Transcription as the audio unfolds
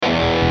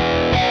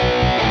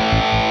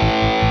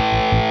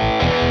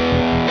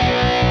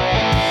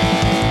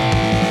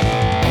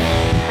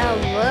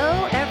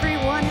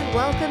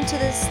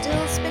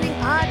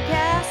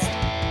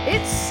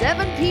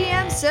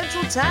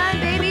Central Time,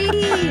 baby.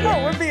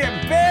 Oh, we're being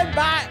bed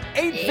by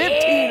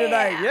 8:15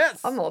 tonight. Yes.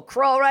 I'm going to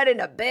crawl right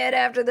into bed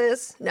after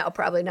this. No,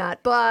 probably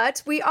not.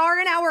 But we are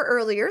an hour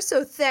earlier,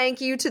 so thank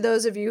you to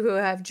those of you who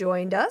have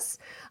joined us.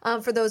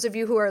 For those of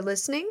you who are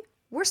listening,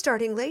 we're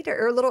starting later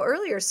or a little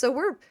earlier, so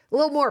we're a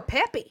little more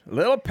peppy.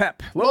 Little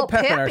pep in our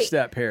peppy.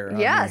 step here. On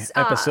Yes, the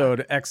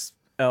episode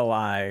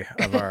XLI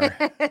of our.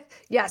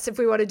 Yes, if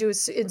we want to do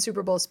in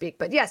Super Bowl speak.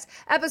 But yes,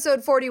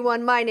 episode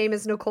 41. My name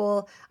is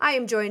Nicole. I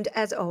am joined,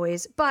 as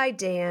always, by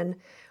Dan.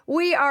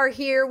 We are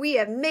here. We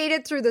have made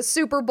it through the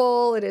Super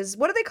Bowl. It is,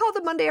 what do they call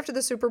the Monday after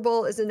the Super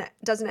Bowl?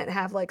 Doesn't it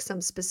have like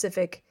some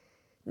specific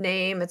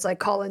name? It's like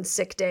call in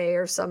sick day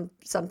or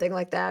something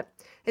like that.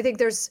 I think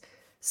there's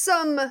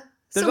some.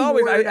 There's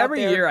always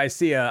every year I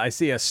see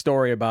a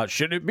story about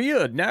should it be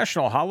a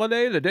national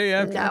holiday the day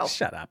after? No.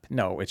 Shut up.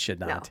 No, it should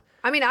not. No.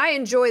 I mean, I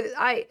enjoy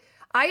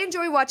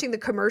watching the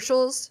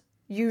commercials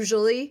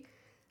usually.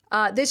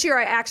 This year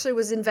I actually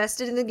was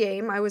invested in the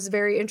game. I was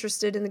very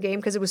interested in the game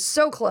because it was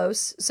so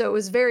close. So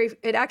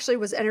it actually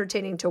was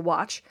entertaining to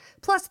watch.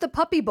 Plus the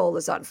Puppy Bowl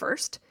is on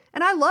first.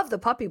 And I love the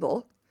Puppy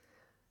Bowl.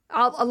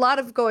 A lot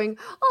of going,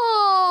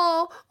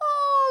 oh,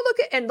 look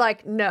at, and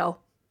like, no,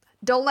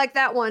 don't like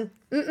that one.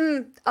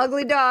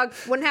 Ugly dog.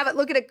 Wouldn't have it.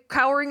 Look at it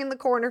cowering in the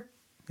corner.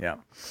 Yeah.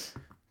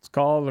 It's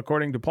called,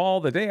 according to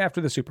Paul, the day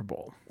after the Super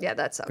Bowl. Yeah,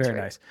 that sounds very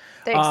right. nice.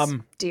 Thanks,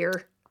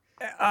 dear.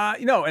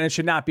 And it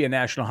should not be a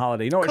national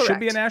holiday. You know, it should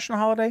be a Correct. national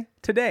holiday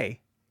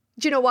today.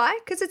 Do you know why?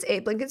 Because it's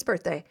Abe Lincoln's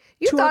birthday.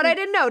 You thought I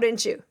didn't know,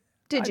 didn't you?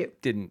 Did you?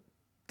 Didn't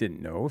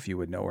know if you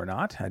would know or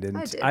not. I did.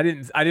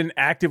 didn't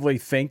actively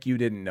think you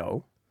didn't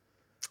know.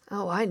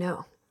 Oh, I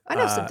know. I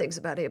know some things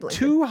about Abe Lincoln.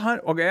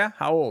 200. Okay, yeah.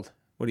 How old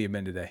would he have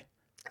been today?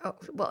 Oh,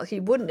 well,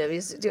 he wouldn't have.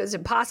 It was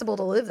impossible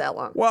to live that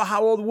long. Well,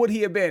 how old would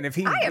he have been if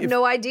he? I have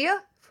no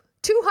idea.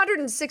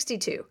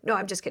 262. No,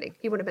 I'm just kidding.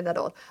 He wouldn't have been that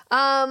old.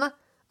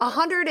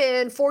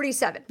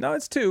 147. No,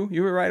 it's 2.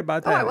 You were right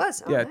about that. I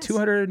was. Oh, yeah, nice.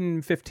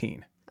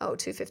 215. Oh,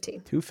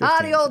 215.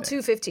 215 the old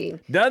today.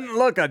 215. Doesn't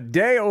look a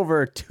day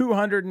over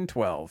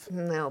 212.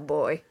 Oh,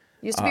 boy.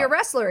 Used to be a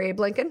wrestler, Abe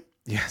Lincoln.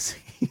 Yes,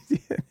 he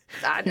did.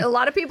 A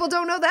lot of people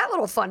don't know that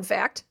little fun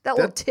fact, that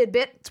little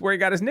tidbit. That's where he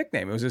got his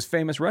nickname. It was his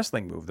famous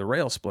wrestling move, the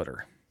rail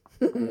splitter.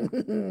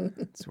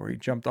 That's where he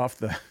jumped off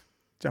the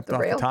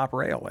top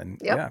rail.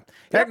 And no,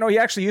 he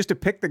actually used to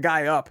pick the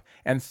guy up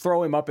and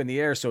throw him up in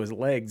the air so his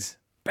legs,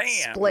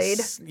 bam, splayed.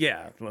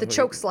 Yeah, The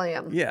choke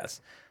slam.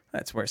 Yes,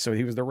 that's where. So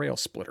he was the rail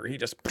splitter. He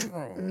just.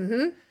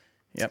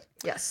 Yep.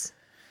 Yes.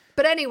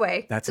 But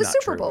anyway, That's the not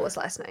Super true. Bowl was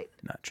last night.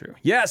 Not true.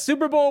 Yeah,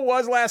 Super Bowl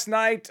was last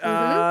night.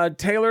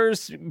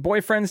 Taylor's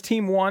boyfriend's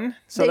team won,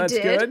 so that's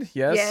good.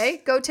 Yes.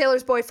 Yay. Go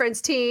Taylor's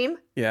boyfriend's team.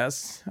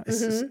 Yes.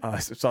 I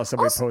saw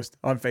somebody post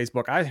on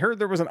Facebook. I heard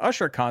there was an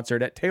Usher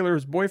concert at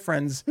Taylor's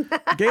boyfriend's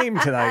game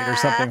tonight or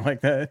something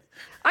like that.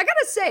 I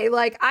gotta say,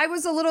 I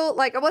was a little,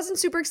 I wasn't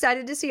super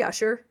excited to see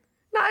Usher.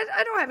 No,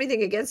 I don't have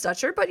anything against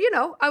Usher, but,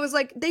 I was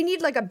like, they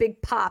need a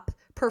big pop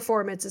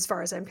performance as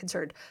far as I'm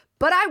concerned.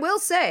 But I will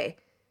say,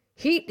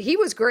 he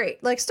was great.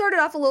 Started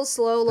off a little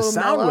slow, a little mellow.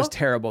 The sound was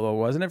terrible, though,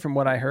 wasn't it, from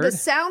what I heard? The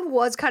sound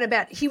was kind of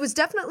bad. He was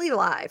definitely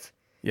live.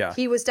 Yeah.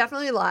 He was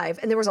definitely live,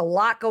 and there was a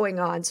lot going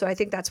on, so I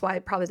think that's why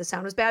probably the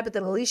sound was bad. But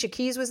then Alicia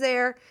Keys was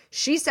there.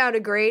 She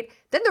sounded great.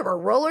 Then there were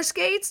roller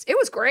skates. It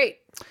was great.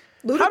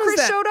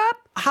 Ludacris showed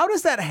up. How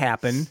does that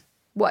happen?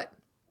 What?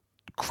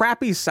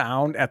 Crappy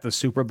sound at the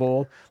Super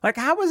Bowl.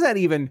 How was that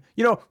even?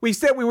 We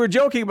said we were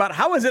joking about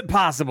how is it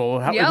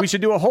possible? We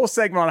should do a whole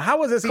segment on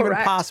how is this even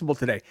possible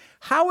today?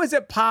 How is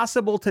it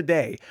possible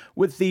today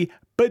with the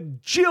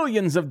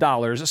bajillions of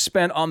dollars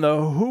spent on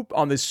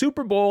the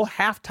Super Bowl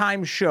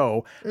halftime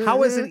show?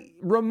 How is it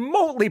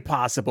remotely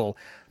possible?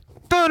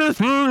 How does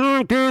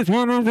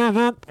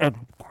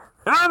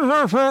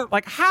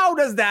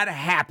that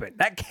happen?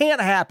 That can't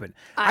happen.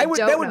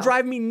 That would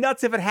drive me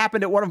nuts if it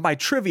happened at one of my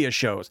trivia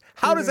shows.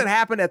 How does it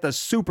happen at the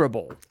Super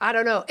Bowl? I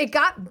don't know. It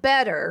got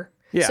better.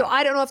 Yeah. So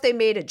I don't know if they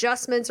made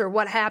adjustments or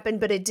what happened,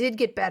 but it did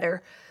get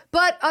better.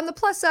 But on the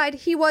plus side,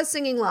 he was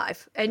singing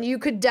live, and you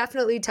could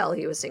definitely tell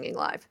he was singing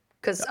live.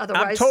 Because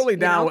otherwise, I'm totally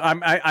down.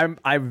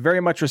 I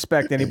very much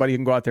respect anybody who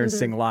can go out there and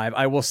sing live.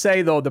 I will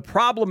say though, the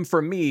problem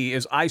for me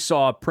is I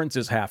saw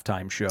Prince's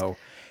halftime show,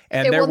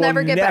 and there will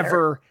never get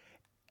better.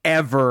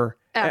 Ever.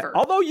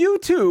 Although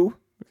U2,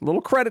 a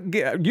little credit,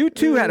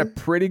 U2 had a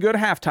pretty good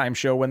halftime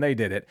show when they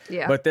did it.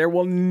 Yeah. But there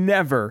will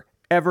never,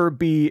 ever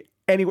be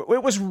any.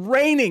 It was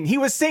raining. He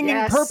was singing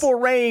Purple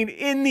Rain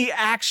in the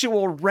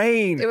actual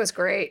rain. It was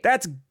great.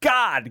 That's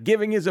God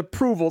giving his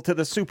approval to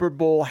the Super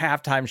Bowl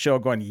halftime show,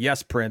 going,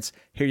 yes, Prince,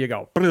 here you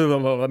go.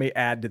 Let me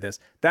add to this.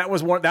 That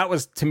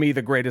was to me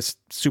the greatest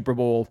Super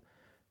Bowl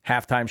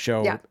halftime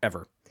show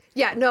ever.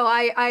 Yeah, no,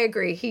 I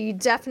agree. He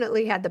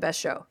definitely had the best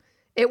show.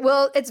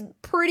 It's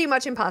pretty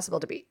much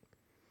impossible to beat.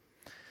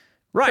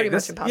 Right. Pretty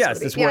much impossible to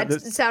beat.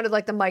 It sounded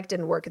like the mic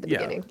didn't work at the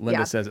beginning.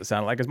 Linda says it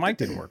sounded like his mic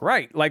didn't work.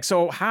 Right.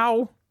 So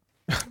how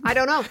I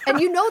don't know. And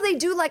they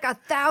do like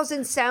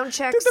 1,000 sound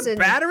checks. Did the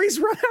batteries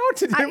run out?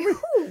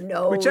 Who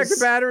knows? We check the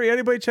battery.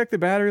 Anybody check the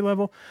battery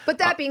level? But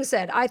that being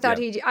said, I thought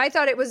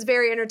it was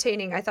very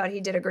entertaining. I thought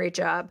he did a great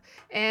job.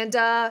 And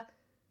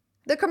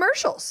the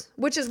commercials,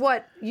 which is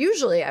what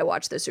usually I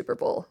watch the Super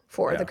Bowl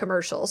for, the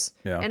commercials.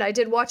 Yeah. And I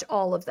did watch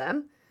all of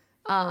them.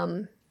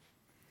 And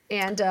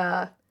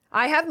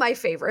I have my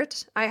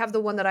favorite. I have the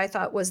one that I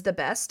thought was the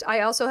best.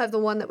 I also have the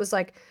one that was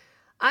like,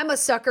 I'm a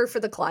sucker for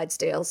the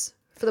Clydesdales,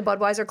 for the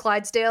Budweiser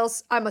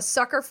Clydesdales. I'm a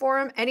sucker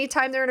for them.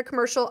 Anytime they're in a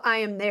commercial, I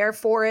am there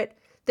for it.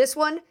 This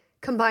one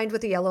combined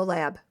with the yellow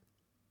lab.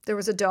 There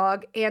was a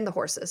dog and the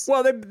horses.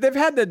 Well, they've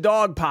had the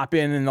dog pop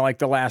in like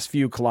the last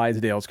few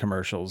Clydesdales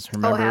commercials.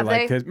 Remember, have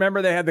they?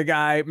 Remember they had the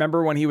guy.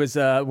 Remember when he was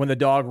when the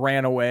dog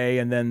ran away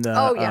and then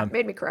the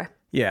made me cry.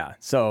 Yeah,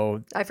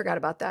 so I forgot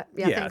about that.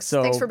 Yeah, thanks.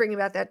 Thanks for bringing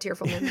back that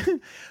tearful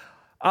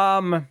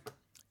moment.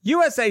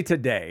 USA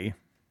Today.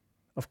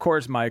 Of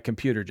course, my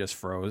computer just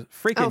froze.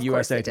 Freaking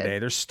USA Today.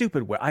 They're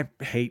stupid. I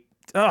hate.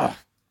 Ugh.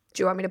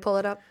 Do you want me to pull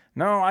it up?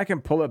 No, I can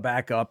pull it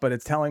back up, but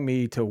it's telling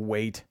me to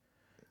wait.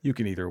 You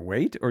can either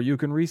wait or you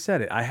can reset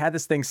it. I had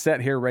this thing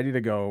set here ready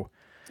to go.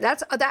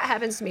 That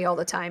happens to me all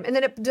the time. And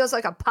then it does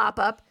like a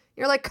pop-up.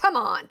 You're like, come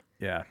on.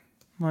 Yeah.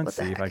 Let's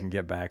see if I can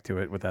get back to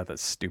it without that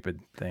stupid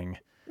thing.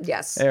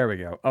 Yes. There we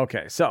go.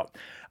 Okay. So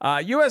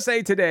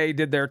USA Today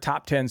did their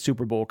top 10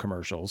 Super Bowl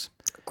commercials.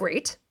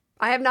 Great.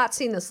 I have not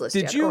seen this list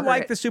yet. Did you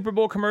like the Super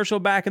Bowl commercial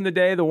back in the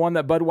day? The one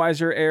that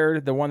Budweiser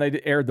aired, the one they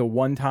aired the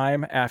one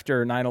time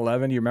after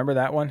 9/11? You remember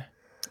that one?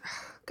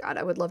 God,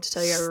 I would love to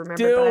tell you I remember.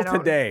 Still but I don't.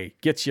 Today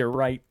gets you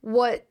right.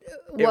 What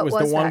it was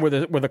the one where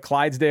the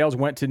Clydesdales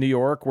went to New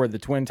York, where the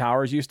Twin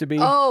Towers used to be.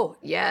 Oh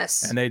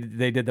yes. And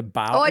they did the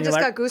bow. Oh, I just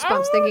got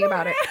goosebumps thinking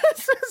about it.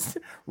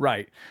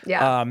 Right.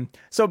 Yeah.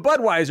 So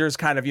Budweiser is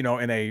kind of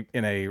in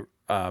a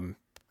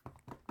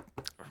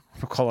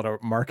we'll call it a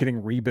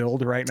marketing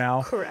rebuild right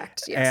now.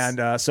 Correct. Yes.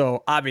 And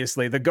so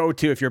obviously the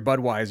go-to if you're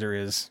Budweiser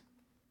is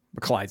the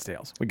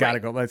Clydesdales. We got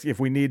to go. If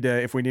we need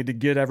to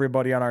get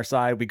everybody on our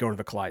side, we go to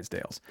the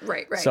Clydesdales.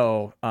 Right.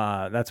 So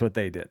that's what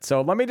they did.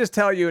 So let me just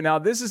tell you now,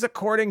 this is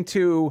according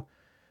to,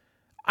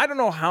 I don't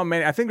know how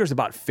many, I think there's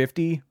about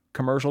 50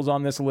 commercials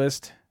on this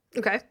list.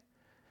 Okay.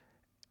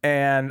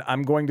 And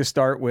I'm going to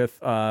start with,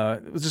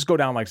 let's just go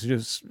down,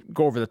 just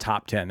go over the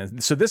top 10.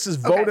 And so this is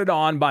voted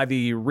on by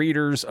the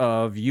readers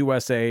of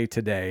USA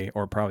Today,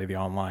 or probably the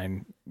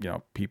online,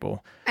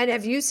 people. And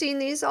have you seen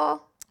these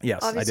all?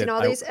 Yes, I did. Seen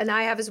all these, and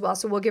I have as well.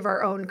 So we'll give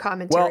our own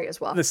commentary as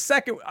well. So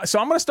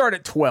I'm going to start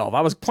at 12. I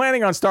was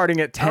planning on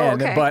starting at 10,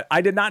 but I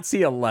did not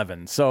see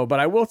 11. So, but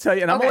I will tell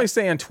you, and I'm only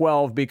saying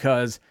 12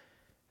 because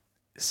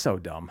it's so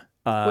dumb.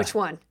 Which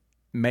one?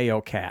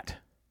 Mayo Cat.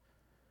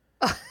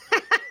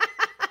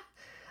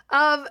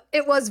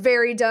 It was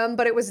very dumb,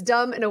 but it was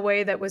dumb in a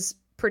way that was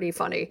pretty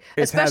funny,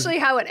 especially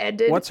how it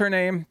ended. What's her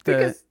name?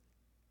 Kate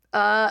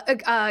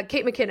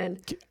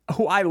McKinnon,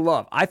 who I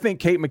love. I think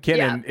Kate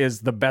McKinnon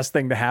is the best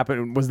thing to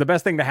happen. Was the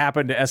best thing to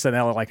happen to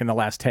SNL like in the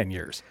last 10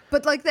 years.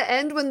 But like the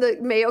end when the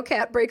Mayo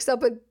Cat breaks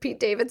up with Pete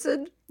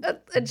Davidson,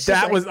 that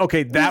was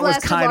okay. That was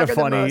kind of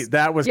funny.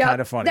 That was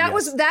kind of funny.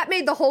 That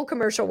made the whole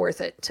commercial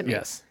worth it to me.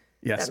 Yes,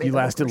 you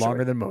lasted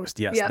longer than most.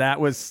 Yes, that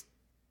was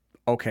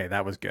okay.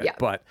 That was good. Yeah.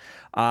 But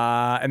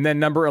and then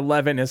number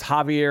 11 is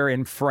Javier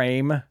in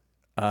Frame.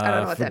 I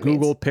don't know what that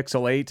Google means.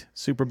 Pixel 8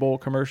 Super Bowl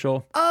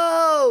commercial.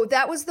 Oh,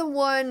 that was the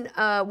one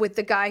with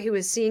the guy who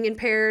was seeing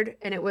impaired,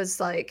 and it was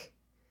like,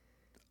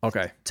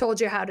 told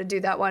you how to do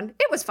that one.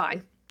 It was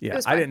fine. Yeah,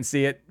 I didn't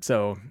see it,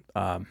 so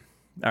all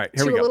right,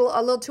 here we go.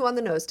 A little too on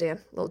the nose, Dan.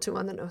 A little too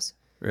on the nose.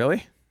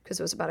 Really? Because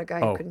it was about a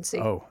guy who couldn't see.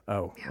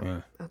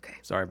 Yeah. Okay.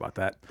 Sorry about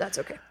that. That's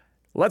okay.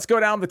 Let's go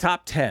down the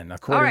top 10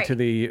 according to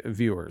the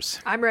viewers.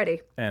 I'm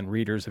ready. And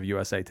readers of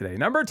USA Today.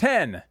 Number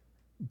 10,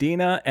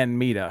 Dina and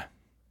Mita.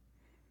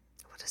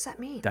 What does that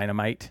mean?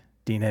 Dynamite,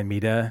 Dina and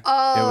Mita.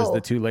 Oh. It was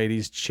the two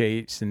ladies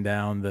chasing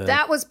down the...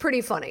 That was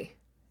pretty funny.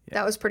 Yeah.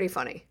 That was pretty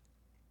funny.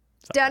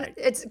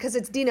 It's because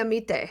it's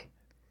Dinamite.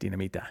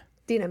 Dinamita.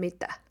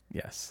 Dinamita.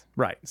 Yes.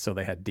 Right. So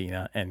they had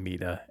Dina and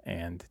Mita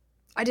and...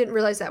 I didn't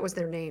realize that was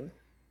their name.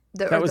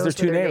 That was their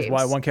two names.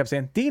 Why one kept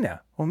saying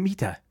Dina or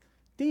Mita.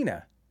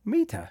 Dina,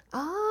 Mita.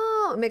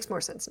 Oh, it makes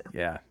more sense now.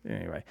 Yeah.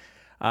 Anyway.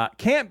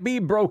 Can't Be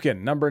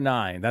Broken, number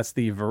 9. That's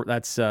Beyonce's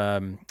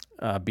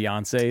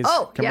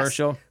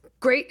commercial. Yes.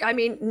 Great. I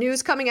mean,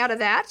 news coming out of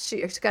that.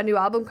 She's got a new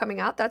album coming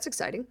out. That's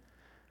exciting.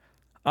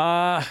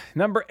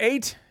 Number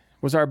 8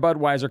 was our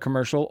Budweiser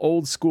commercial,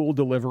 Old School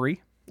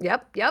Delivery.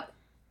 Yep.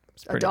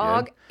 A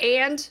dog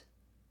and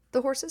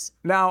the horses.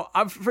 Now,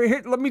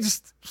 let me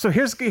just... So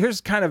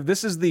here's kind of...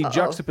 This is the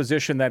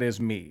juxtaposition that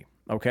is me,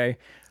 okay?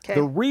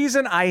 The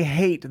reason I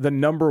hate the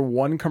number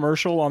 1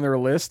 commercial on their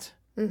list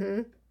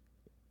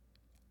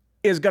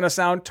is going to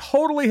sound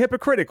totally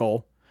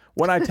hypocritical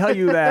when I tell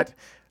you that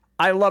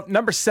I love...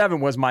 Number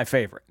 7 was my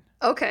favorite.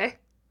 Okay.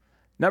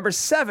 Number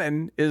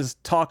 7 is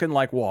Talking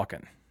Like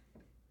Walking.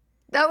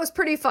 That was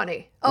pretty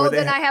funny. Oh,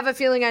 then I have a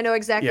feeling I know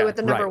exactly what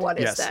the number one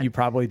is. Yes, then. you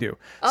probably do.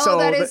 Oh,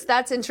 so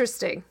that's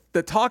interesting.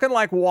 The talking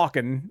like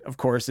walking, of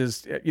course,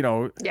 is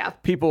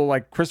people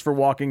like Christopher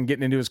Walken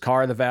getting into his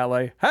car, the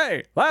valet.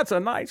 Hey, that's a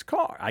nice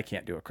car. I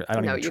can't do it. I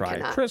don't even try.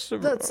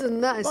 Christopher, that's a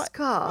nice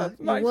car.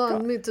 You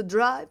want me to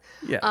drive?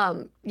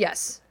 Yeah.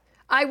 Yes.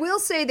 I will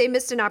say they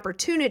missed an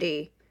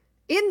opportunity.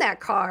 In that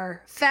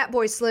car,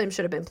 Fatboy Slim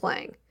should have been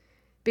playing.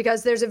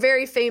 Because there's a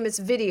very famous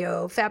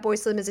video. Fatboy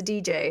Slim is a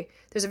DJ.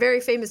 There's a very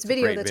famous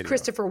video that's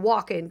Christopher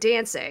Walken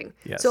dancing.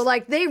 Yes. So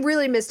they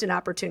really missed an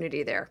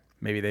opportunity there.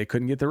 Maybe they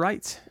couldn't get the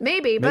rights.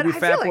 Maybe but I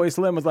feel Fatboy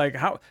Slim was like,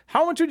 how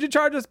much would you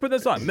charge us to put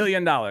this on? $1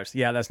 million.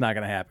 Yeah, that's not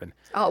going to happen.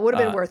 Oh, it would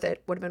have been worth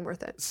it. Would have been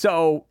worth it.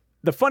 So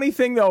the funny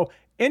thing, though,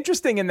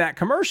 interesting in that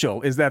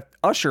commercial is that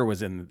Usher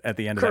was at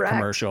the end of that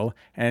commercial,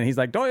 and he's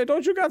like,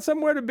 "Don't you got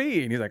somewhere to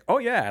be?" And he's like, "Oh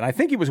yeah." And I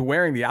think he was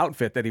wearing the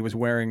outfit that he was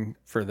wearing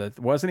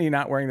wasn't he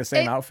not wearing the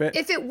same outfit?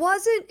 If it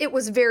wasn't, it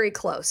was very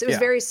close. It was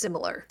very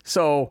similar.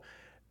 So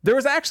there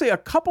was actually a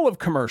couple of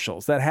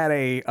commercials that had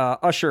a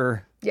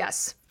Usher.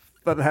 Yes.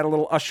 That had a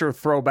little Usher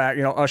throwback,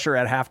 Usher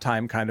at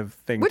halftime kind of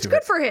thing. Which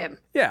good for him.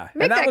 Yeah,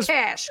 make that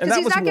cash because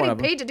he's not getting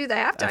paid to do the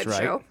halftime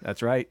show.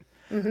 That's right.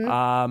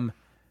 Mm-hmm.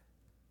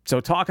 So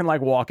Talking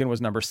Like Walken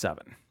was number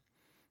 7.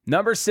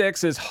 Number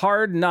 6 is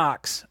Hard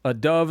Knocks, a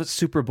Dove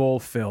Super Bowl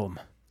film.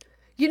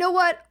 You know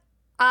what?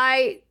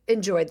 I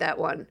enjoyed that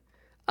one.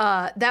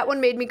 That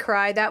one made me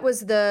cry. That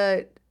was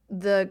the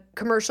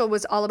commercial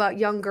was all about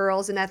young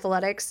girls in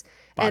athletics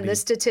and the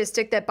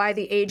statistic that by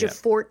the age of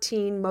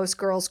 14, most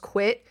girls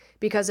quit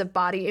because of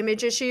body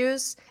image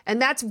issues.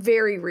 And that's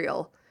very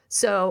real.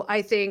 So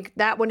I think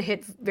that one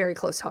hit very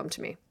close home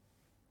to me.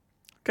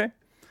 Okay.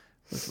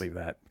 Let's leave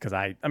that because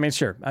I mean,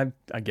 sure,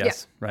 I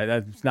guess, right?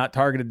 That's not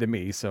targeted to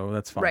me, so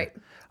that's fine. Right.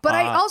 But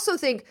I also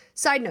think,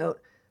 side note,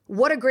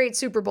 what a great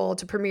Super Bowl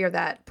to premiere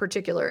that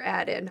particular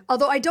ad in.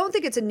 Although I don't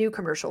think it's a new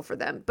commercial for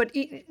them, but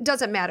it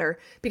doesn't matter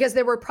because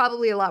there were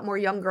probably a lot more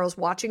young girls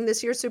watching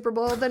this year's Super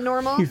Bowl than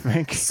normal. You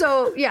think?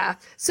 So, yeah.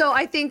 So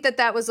I think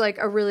that was like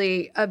a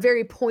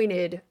very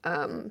pointed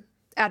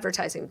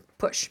advertising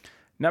push.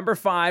 Number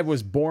 5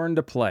 was Born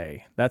to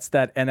Play. That's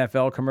that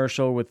NFL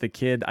commercial with the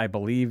kid. I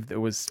believe it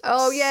was.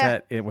 Oh yeah,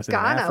 set, it was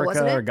Ghana, in Africa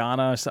wasn't it? or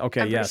Ghana.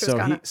 Okay, yeah.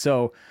 Sure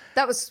So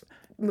that was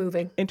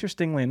moving.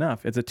 Interestingly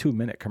enough, it's a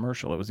 2-minute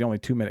commercial. It was the only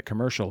 2-minute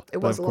commercial.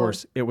 But of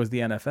course, it was the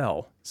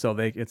NFL, so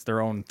it's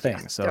their own thing.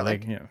 Yeah, so they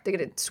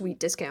get a sweet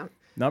discount.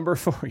 Number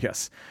 4,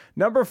 yes.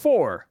 Number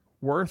 4,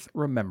 Worth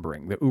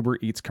Remembering, the Uber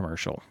Eats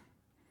commercial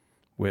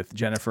with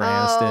Jennifer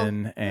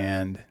Aniston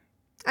and.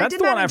 That's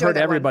the one I've heard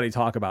everybody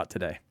talk about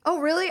today. Oh,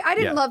 really? I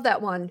didn't love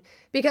that one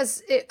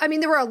because,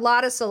 there were a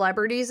lot of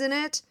celebrities in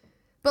it.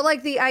 But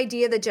like the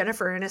idea that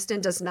Jennifer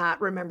Aniston does not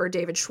remember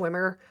David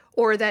Schwimmer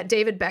or that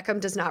David Beckham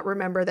does not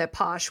remember that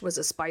Posh was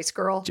a Spice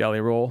Girl.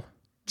 Jelly Roll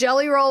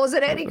was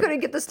in it. He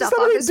couldn't get the stuff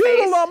off his face.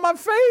 Somebody on my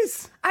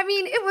face. I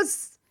mean,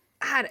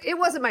 it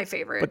wasn't my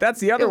favorite. But that's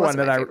the other one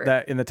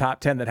that in the top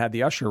 10 that had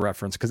the Usher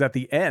reference because at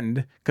the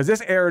end, because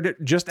this aired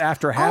just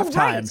after halftime.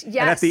 Right.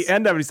 Yes. And at the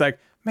end of it, he's like,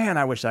 man,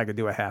 I wish I could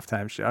do a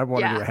halftime show. I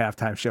want to do a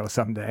halftime show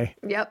someday.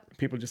 Yep.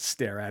 People just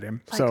stare at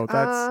him. Like, so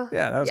that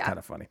was kind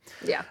of funny.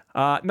 Yeah.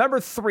 Number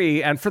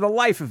 3, and for the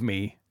life of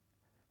me,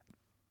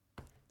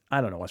 I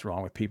don't know what's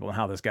wrong with people and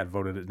how this got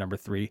voted at number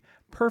 3.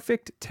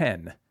 Perfect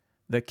 10,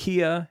 the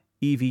Kia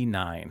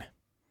EV9.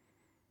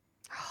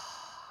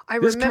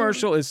 This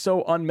commercial is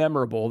so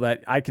unmemorable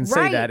that I can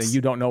say that and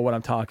you don't know what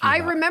I'm talking about. I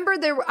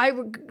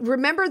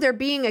remember there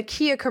being a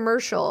Kia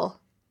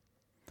commercial.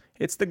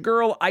 It's the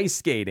girl ice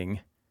skating.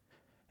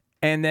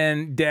 And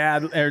then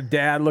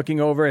dad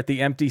looking over at the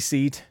empty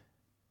seat.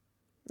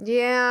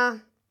 Yeah.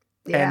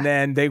 And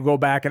then they go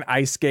back and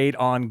ice skate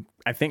on,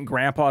 I think,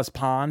 Grandpa's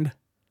pond.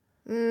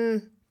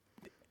 And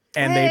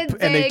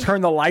they turn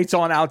the lights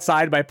on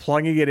outside by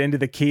plugging it into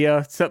the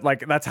Kia. So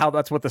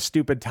that's what the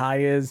stupid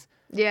tie is.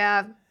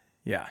 Yeah.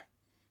 Yeah.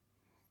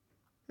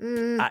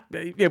 I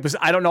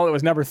don't know. It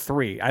was number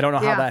 3. I don't know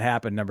how that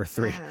happened. Number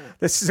 3.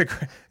 This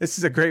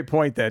is a great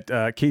point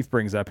that Keith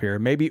brings up here.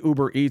 Maybe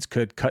Uber Eats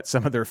could cut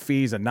some of their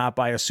fees and not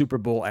buy a Super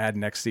Bowl ad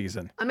next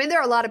season. I mean, there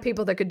are a lot of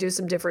people that could do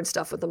some different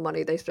stuff with the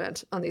money they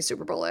spent on these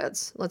Super Bowl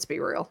ads. Let's be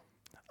real.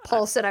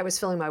 Paul said I was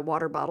filling my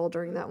water bottle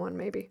during that one.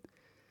 Maybe.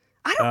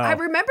 I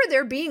remember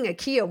there being a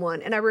Kia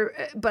one,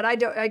 but I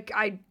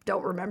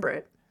don't remember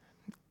it.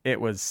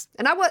 It was,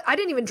 and I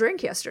didn't even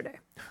drink yesterday.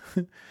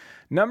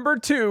 Number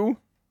 2.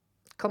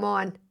 Come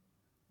on.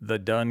 The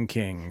Dun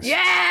Kings.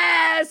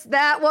 Yes!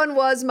 That one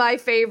was my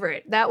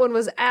favorite. That one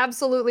was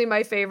absolutely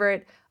my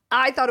favorite.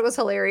 I thought it was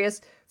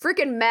hilarious.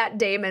 Freaking Matt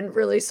Damon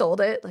really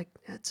sold it. Like,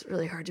 it's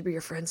really hard to be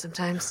your friend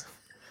sometimes.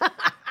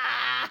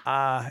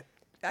 I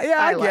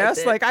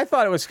guess. Like, I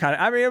thought it was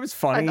it was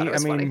funny.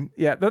 Funny.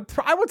 Yeah.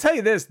 I will tell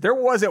you this. There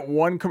wasn't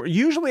one.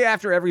 Usually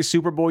after every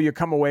Super Bowl, you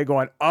come away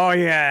going, oh,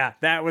 yeah,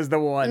 that was the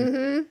one.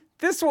 Mm-hmm.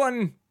 This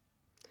one.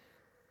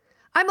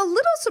 I'm a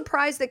little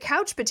surprised that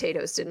Couch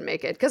Potatoes didn't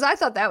make it because I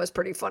thought that was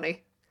pretty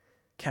funny.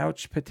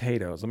 Couch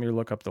potatoes. Let me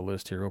look up the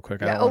list here real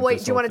quick. Yeah. Oh, wait.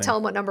 Do you want to tell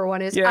them what number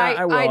 1 is? Yeah,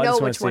 I will. I know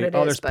which one it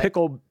is.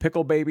 There's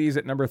pickle babies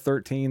at number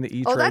 13. The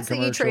E-Trade Oh, that's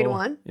commercial. the E-Trade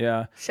one.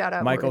 Yeah. Shout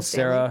out Michael Morgan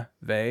Stanley. Cera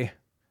Vey.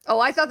 Oh,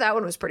 I thought that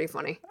one was pretty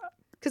funny.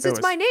 Because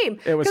it's my name.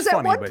 It was Because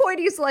at one point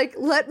he's like,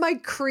 "Let my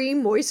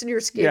cream moisten your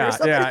skin." Yeah, or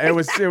something. yeah.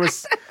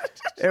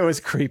 It was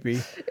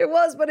creepy. It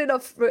was, but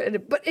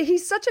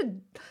he's such a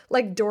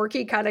like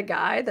dorky kind of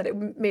guy that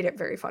it made it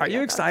very funny. Are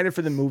you excited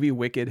for the movie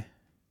Wicked?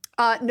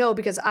 No,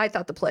 because I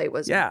thought the play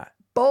was Yeah.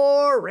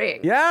 boring.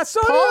 Yeah,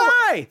 so did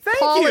I. Thank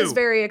Paul you. is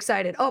very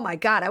excited. Oh my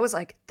God. I was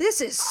like, this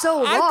is so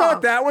long. I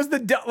thought that was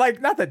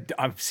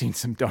I've seen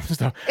some dumb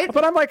stuff,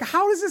 but I'm like,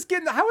 how is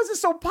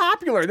this so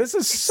popular? This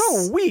is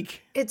so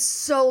weak. It's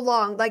so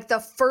long. Like the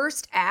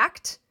first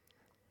act,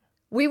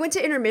 we went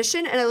to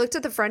intermission and I looked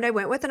at the friend I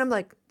went with and I'm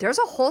like, there's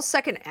a whole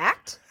second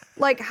act?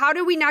 Like, how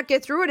do we not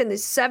get through it in the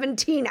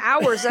 17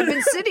 hours I've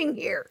been sitting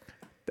here?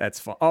 That's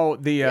fun. Oh,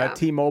 the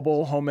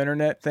T-Mobile home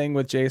internet thing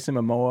with Jason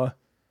Momoa.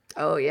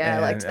 Oh yeah, I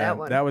liked that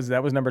one. That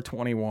was number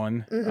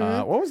 21.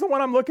 What was the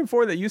one I'm looking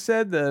for that you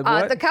said?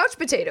 The couch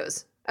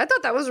potatoes. I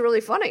thought that was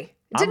really funny.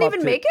 It didn't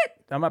even make it.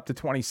 I'm up to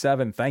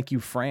 27. Thank you,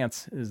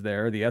 France is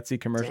there. The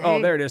Etsy commercial. Dang.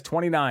 Oh, there it is.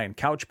 29.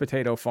 Couch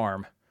potato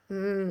farm.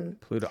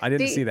 Pluto. I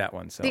didn't see that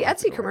one. So the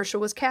Etsy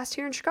commercial was cast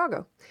here in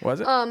Chicago.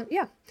 Was it?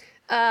 Yeah.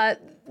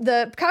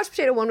 The couch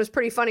potato one was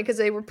pretty funny because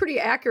they were pretty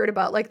accurate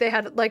about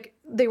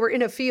they were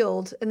in a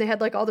field and they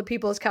had like all the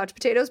people as couch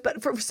potatoes.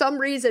 But for some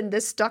reason,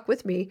 this stuck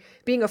with me.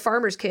 Being a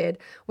farmer's kid,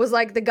 was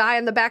like the guy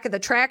in the back of the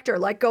tractor,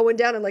 like going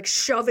down and like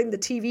shoving the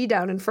TV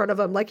down in front of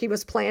him, like he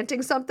was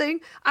planting something.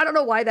 I don't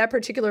know why that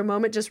particular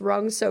moment just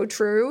rung so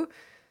true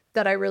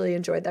that I really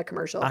enjoyed that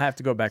commercial. I have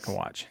to go back and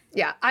watch.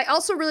 Yeah, I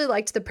also really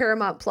liked the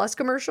Paramount Plus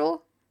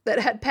commercial. That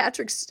had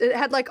it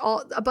had like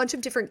a bunch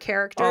of different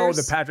characters. Oh,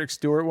 the Patrick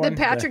Stewart one? Then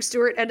Patrick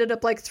Stewart ended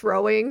up like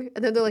throwing,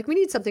 and then they're like, we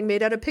need something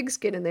made out of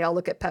pigskin. And they all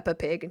look at Peppa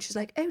Pig, and she's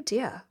like, oh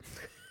dear.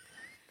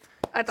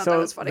 I thought that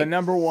was funny. The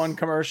number 1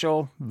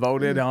 commercial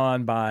voted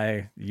on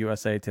by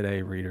USA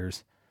Today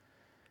readers.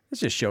 This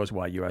just shows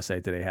why USA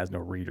Today has no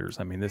readers.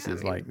 I mean, this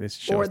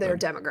shows or their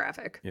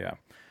demographic. Yeah.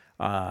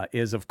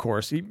 Is, of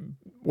course,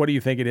 what do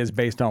you think it is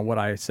based on what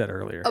I said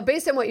earlier?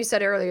 Based on what you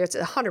said earlier, it's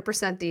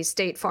 100% the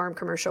State Farm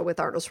commercial with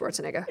Arnold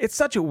Schwarzenegger. It's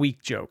such a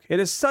weak joke. It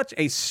is such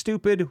a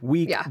stupid,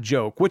 weak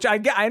joke, which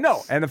I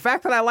know. And the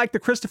fact that I like the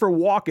Christopher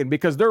Walken,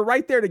 because they're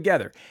right there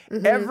together.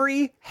 Mm-hmm.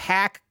 Every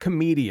hack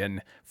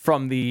comedian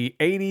from the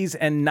 80s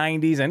and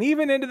 90s and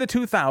even into the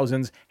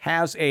 2000s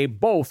has a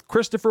both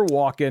Christopher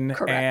Walken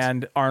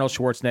and Arnold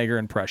Schwarzenegger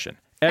impression.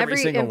 Every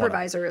single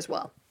improviser as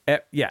well.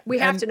 Yeah. We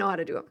have to know how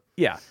to do them.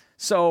 Yeah.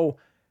 So,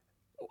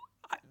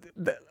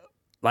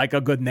 like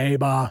a good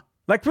neighbor.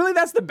 Like, really,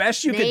 that's the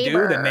best you can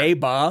do? The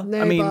neighbor.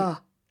 I mean,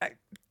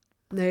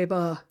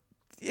 neighbor.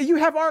 You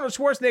have Arnold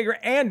Schwarzenegger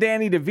and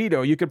Danny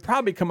DeVito. You could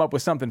probably come up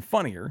with something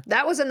funnier.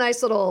 That was a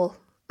nice little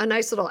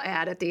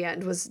ad at the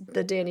end, was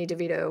the Danny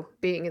DeVito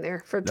being in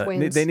there for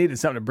twins. They needed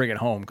something to bring it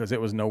home because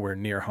it was nowhere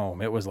near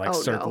home. It was like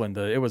circling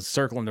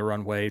the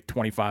runway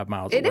 25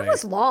 miles away. It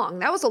was long.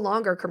 That was a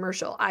longer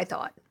commercial, I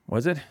thought.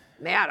 Was it?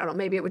 Man, I don't know.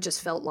 Maybe it would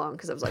just felt long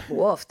because I was like,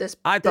 woof,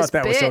 I thought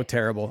that was so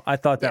terrible. I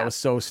thought that was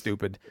so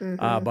stupid.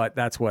 Mm-hmm. But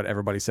that's what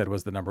everybody said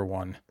was the number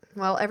 1.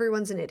 Well,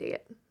 everyone's an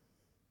idiot.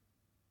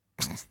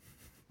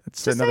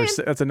 That's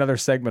another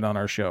segment on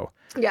our show.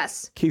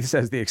 Yes. Keith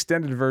says the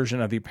extended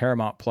version of the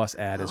Paramount Plus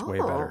ad is way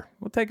better.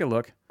 We'll take a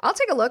look. I'll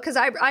take a look because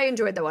I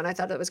enjoyed the one. I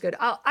thought that was good.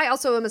 I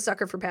also am a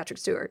sucker for Patrick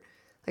Stewart.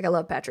 Like, I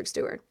love Patrick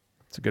Stewart.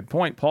 It's a good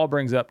point. Paul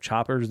brings up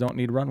choppers don't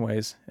need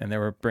runways, and they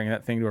were bringing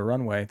that thing to a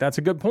runway. That's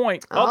a good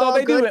point. Although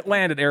they do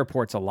land at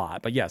airports a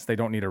lot, but yes, they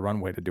don't need a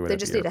runway to do it. They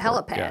just need a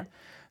helipad. Yeah.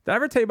 Did I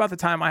ever tell you about the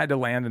time I had to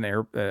land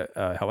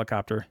a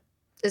helicopter?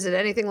 Is it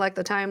anything like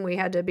the time we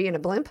had to be in a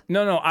blimp?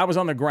 No, I was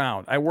on the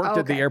ground. I worked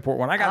at the airport.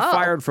 When I got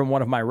fired from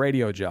one of my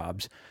radio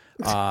jobs,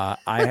 they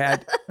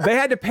had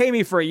to pay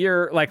me for a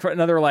year, like for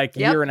another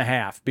year and a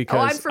half.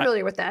 Because I'm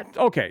familiar with that.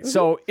 Okay,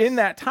 so in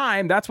that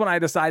time, that's when I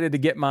decided to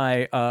get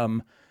my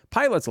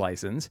pilot's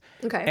license.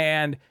 Okay.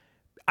 And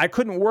I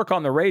couldn't work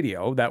on the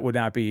radio. That would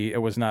not be, it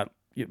was not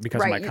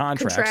because of my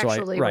contract.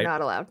 Contractually, we're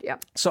not allowed. Yeah.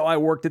 So I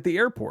worked at the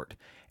airport.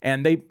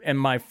 And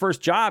my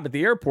first job at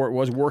the airport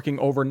was working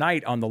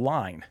overnight on the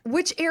line.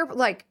 Which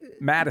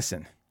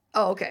Madison.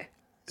 Oh, okay.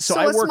 So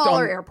I worked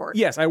smaller airport.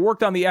 Yes, I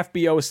worked on the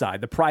FBO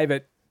side, the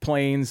private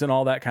planes and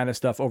all that kind of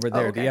stuff over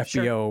there. Okay, the FBO,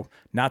 sure.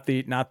 not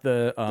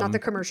the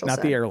commercial not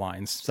side. the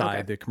airlines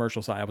side, the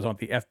commercial side. I was on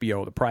the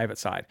FBO, the private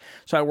side.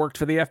 So I worked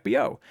for the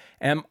FBO,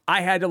 and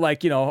I had to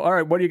all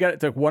right, what do you got?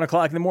 It's like 1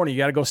 o'clock in the morning. You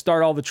got to go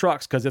start all the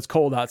trucks because it's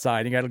cold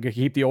outside. You got to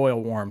keep the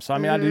oil warm. So I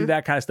mean, I do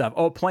that kind of stuff.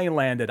 Oh, plane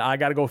landed. I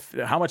got to go.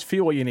 How much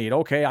fuel you need?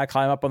 Okay, I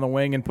climb up on the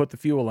wing and put the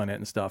fuel in it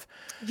and stuff.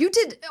 You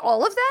did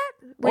all of that?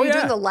 Were you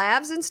doing the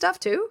labs and stuff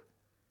too?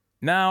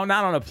 No,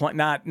 not on a plane.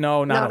 Not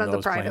on the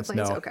those private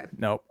planes. No, Okay.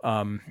 no.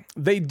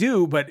 They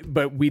do,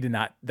 but we did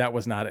not. That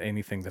was not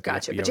anything that.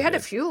 Gotcha. The But you had to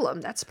fuel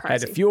them. That's surprising.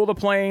 Had to fuel the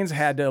planes.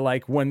 Had to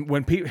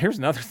when people. Here's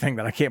another thing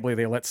that I can't believe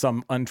they let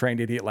some untrained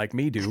idiot like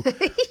me do.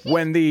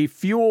 when the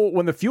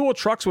fuel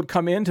trucks would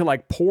come in to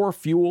like pour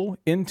fuel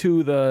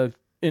into the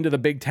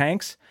big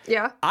tanks.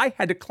 Yeah. I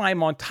had to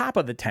climb on top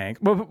of the tank.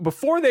 But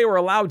before they were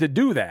allowed to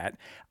do that,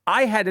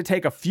 I had to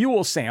take a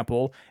fuel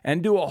sample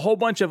and do a whole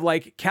bunch of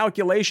like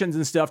calculations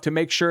and stuff to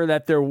make sure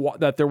that there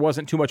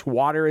wasn't too much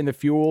water in the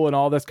fuel and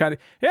all this kind of.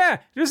 Yeah,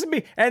 just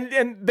me.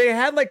 And they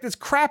had like this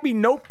crappy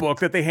notebook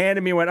that they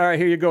handed me and went, all right,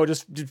 here you go.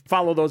 Just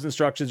follow those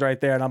instructions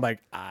right there. And I'm like,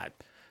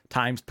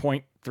 times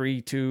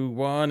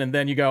 0.321. And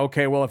then you go,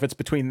 okay, well, if it's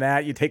between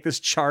that, you take this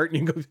chart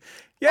and you go,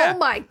 yeah. Oh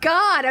my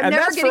God, I'm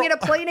never getting in a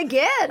plane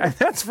again. And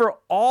that's for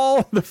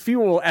all the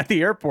fuel at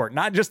the airport,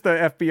 not just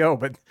the FBO,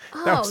 but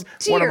that was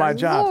one of my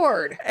jobs.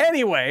 Lord.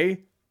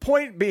 Anyway,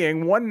 point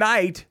being, one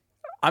night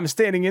I'm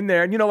standing in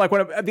there, and like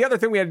the other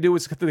thing we had to do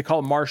was what they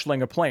call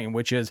marshaling a plane,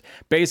 which is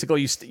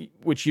basically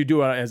which you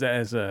do at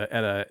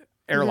a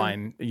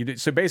airline. Mm-hmm.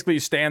 So basically you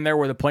stand there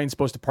where the plane's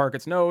supposed to park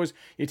its nose.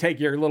 You take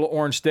your little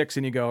orange sticks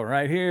and you go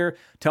right here,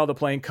 tell the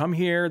plane, come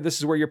here. This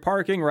is where you're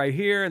parking right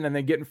here. And then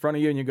they get in front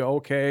of you and you go,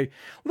 okay.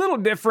 A little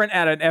different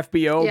at an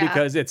FBO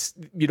because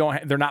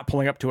they're not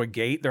pulling up to a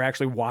gate. They're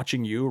actually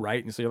watching you,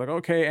 right? And so you're like,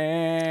 okay,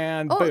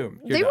 and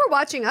boom. They were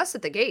watching us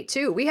at the gate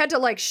too. We had to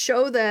like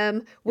show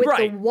them with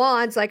the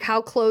wands, like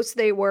how close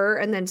they were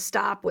and then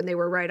stop when they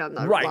were right on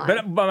the line.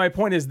 But my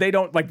point is they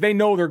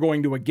know they're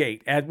going to a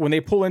gate. When they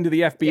pull into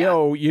the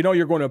FBO,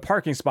 you're going to a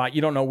parking spot.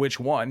 You don't know which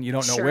one. You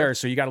don't know where.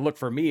 So you got to look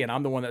for me. And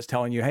I'm the one that's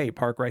telling you, hey,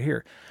 park right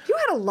here. You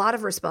had a lot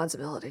of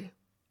responsibility.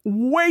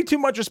 Way too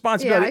much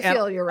responsibility. Yeah, I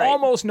feel you're right.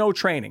 Almost no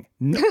training.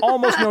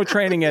 Almost no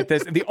training at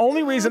this. The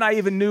only reason I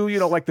even knew,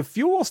 like the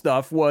fuel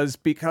stuff was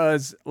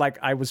because like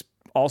I was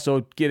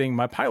also getting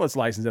my pilot's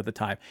license at the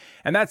time.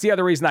 And that's the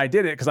other reason I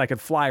did it, because I could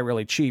fly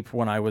really cheap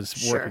when I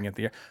was working at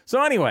the air.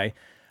 So anyway,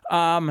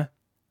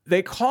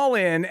 they call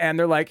in and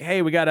they're like,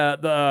 hey, we got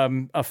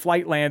a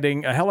flight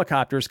landing, a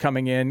helicopter's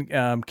coming in.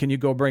 Can you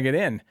go bring it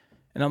in?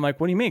 And I'm like,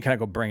 what do you mean? Can I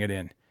go bring it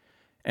in?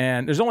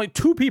 And there's only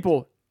two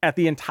people at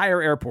the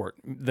entire airport,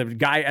 the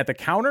guy at the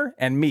counter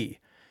and me.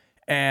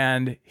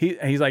 And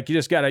he's like, you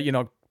just got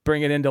to,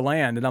 bring it in to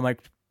land. And I'm like,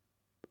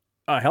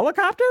 a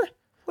helicopter?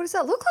 What does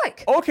that look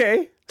like?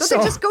 Okay. Don't they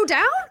just go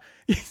down?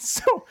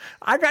 So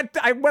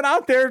I went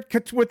out there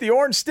with the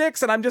orange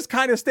sticks and I'm just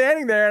kind of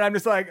standing there and I'm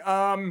just like,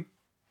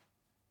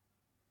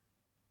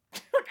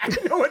 I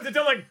don't know what to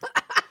do. Like,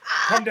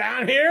 come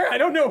down here. I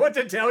don't know what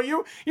to tell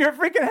you. You're a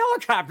freaking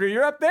helicopter.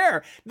 You're up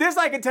there. This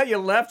I can tell you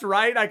left,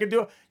 right. I can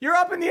do. You're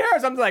up in the air.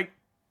 So I'm like,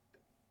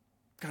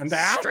 come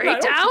down.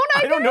 Straight down.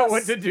 I don't know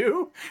what to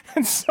do.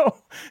 And so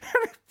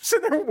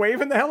they're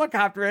waving the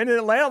helicopter in and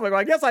it lands. I'm like,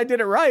 well, I guess I did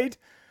it right.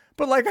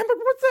 But like, I'm like,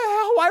 what the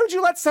hell? Why would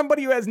you let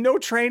somebody who has no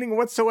training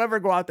whatsoever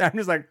go out there? I'm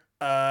just like,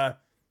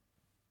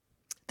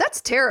 That's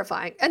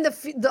terrifying. And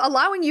the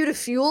allowing you to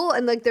fuel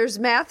and like there's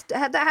math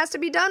that has to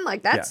be done.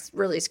 Like that's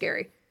really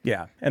scary.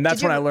 Yeah. And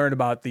that's when I learned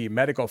about the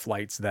medical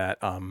flights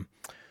that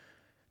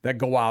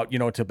go out,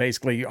 to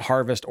basically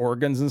harvest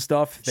organs and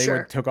stuff. They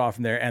took off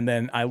from there. And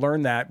then I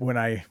learned that when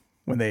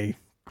they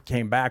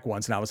came back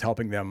once and I was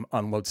helping them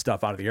unload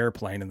stuff out of the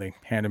airplane and they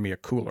handed me a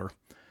cooler.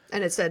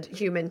 And it said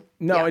human.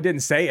 No, it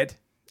didn't say it.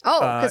 Oh,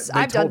 because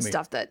I've done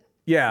stuff that.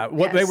 Yeah.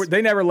 Well,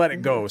 they never let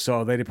it go.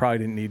 So they probably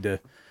didn't need to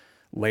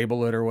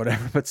label it or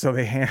whatever, but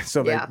they hand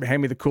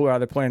me the cooler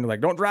out of the plane. They're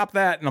like, don't drop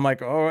that. And I'm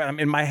like, oh, and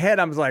in my head,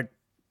 I was like,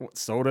 what,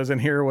 soda's in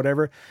here or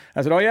whatever.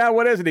 I said, oh yeah,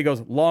 what is it? He goes,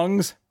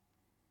 lungs.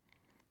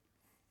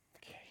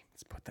 Okay,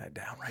 let's put that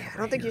down right. I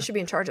don't think you should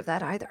be in charge of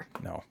that either.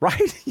 No,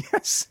 right?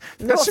 Yes.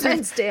 No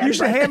offense, Dan. You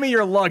should hand me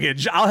your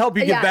luggage. I'll help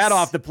you get that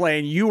off the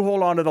plane. You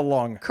hold on to the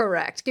lung.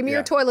 Correct. Give me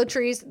your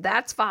toiletries.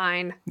 That's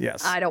fine.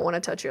 Yes. I don't want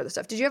to touch your other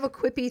stuff. Did you have a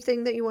quippy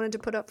thing that you wanted to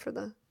put up for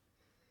the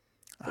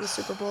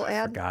Super Bowl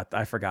ad?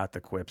 I forgot the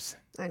quips.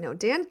 I know.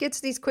 Dan gets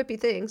these quippy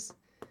things.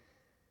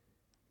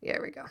 Yeah,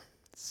 here we go.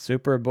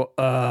 Super Bowl,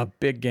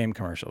 big game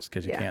commercials,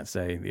 because you can't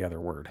say the other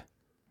word.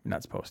 You're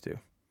not supposed to.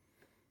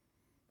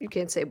 You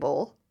can't say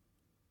bowl.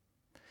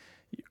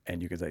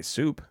 And you can say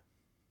soup.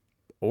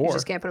 You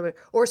just can't put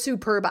or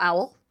superb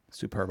owl.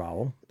 Superb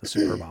owl. The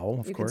superb owl,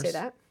 of course. You can say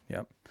that.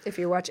 Yep. If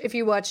you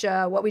watch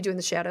What We Do in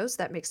the Shadows,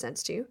 that makes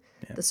sense to you.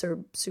 Yeah.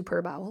 The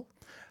superb owl.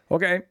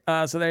 Okay,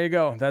 so there you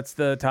go. That's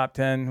the top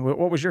 10.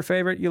 What was your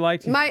favorite you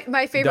liked?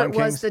 My favorite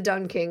was the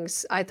Dun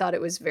Kings. I thought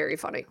it was very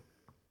funny.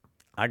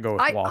 I go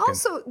with Walken.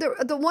 Also,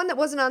 the one that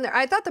wasn't on there,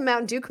 I thought the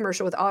Mountain Dew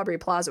commercial with Aubrey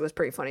Plaza was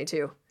pretty funny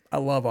too. I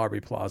love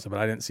Aubrey Plaza, but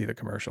I didn't see the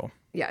commercial.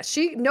 Yeah,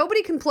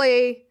 nobody can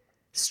play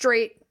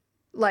straight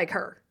like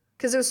her,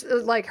 because it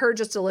was like her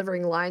just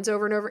delivering lines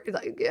over and over.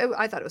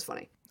 I thought it was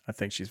funny. I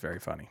think she's very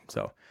funny.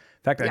 So,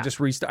 in fact,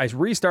 I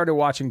restarted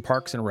watching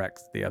Parks and Rec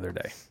the other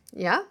day.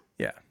 Yeah?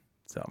 Yeah.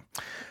 So,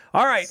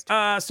 all right,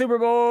 Super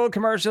Bowl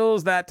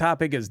commercials. That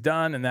topic is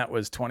done, and that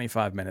was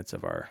 25 minutes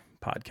of our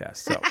podcast.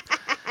 So,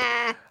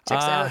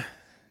 checks out.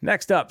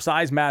 Next up,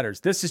 size matters.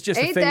 This is just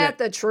Ain't a thing that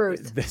the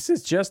truth? This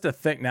is just a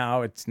thing.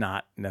 Now, it's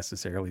not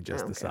necessarily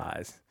just the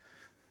size.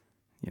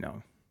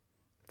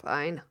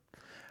 Fine.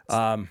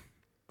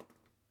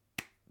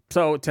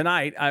 So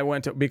tonight I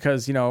went to,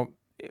 because,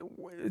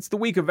 it's the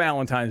week of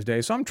Valentine's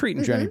Day, so I'm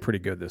treating Jenny pretty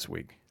good this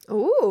week.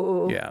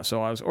 Ooh. Yeah,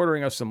 so I was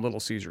ordering us some Little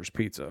Caesars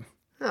pizza.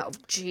 Oh,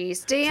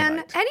 geez. Dan,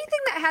 tonight. anything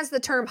that has the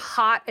term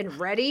hot and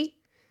ready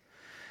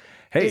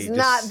Hey, is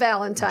not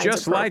Valentine's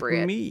just appropriate.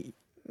 like me.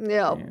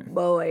 Oh,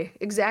 boy.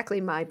 Exactly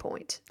my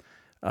point.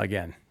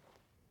 Again.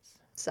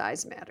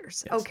 Size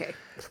matters. Yes. Okay.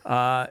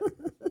 All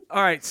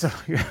right, so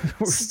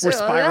we're So,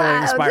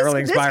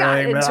 spiraling. This got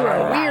into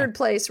a weird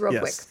place real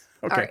quick.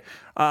 Okay.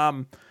 All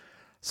right.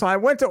 So I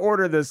went to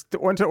order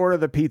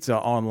the pizza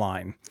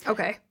online.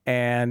 Okay.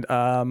 And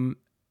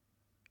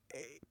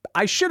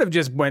I should have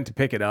just went to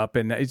pick it up,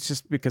 and it's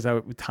just because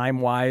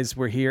time-wise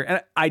we're here.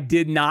 And I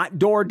did not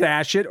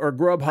DoorDash it or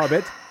Grubhub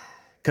it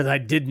because I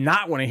did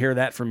not want to hear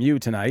that from you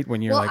tonight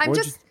when you're like,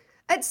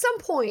 at some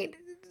point,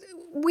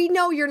 we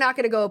know you're not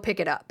going to go pick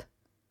it up.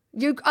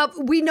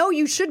 We know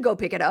you should go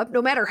pick it up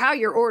no matter how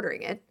you're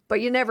ordering it,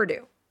 but you never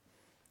do.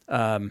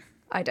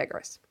 I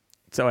digress.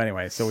 So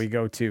anyway, I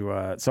go to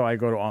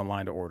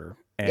online to order,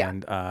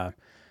 and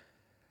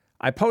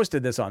I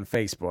posted this on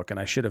Facebook, and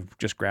I should have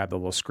just grabbed a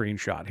little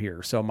screenshot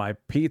here. So my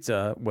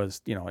pizza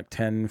was, like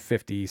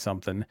 $10.50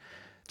 something.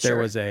 There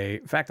was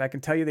in fact, I can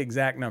tell you the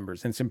exact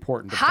numbers, and it's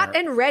important. Hot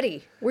and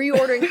ready. Were you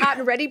ordering hot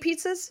and ready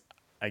pizzas?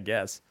 I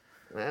guess.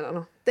 I don't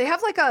know. They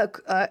have like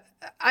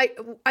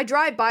I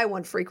drive by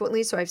one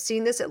frequently, so I've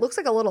seen this. It looks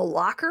like a little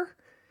locker.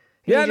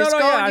 And you just go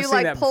and you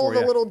like pull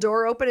the little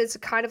door open. It's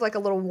kind of like a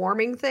little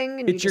warming thing.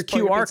 And it's your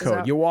QR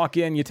code. You walk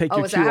in, you take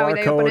your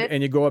QR code,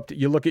 and you go up.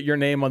 You look at your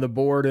name on the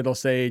board. It'll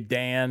say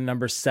Dan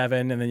number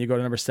 7, and then you go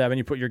to number 7.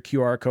 You put your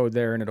QR code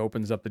there, and it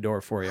opens up the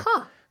door for you.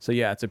 Huh. So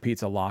yeah, it's a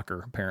pizza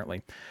locker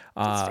apparently.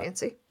 That's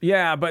fancy.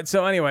 Yeah, but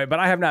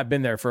I have not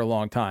been there for a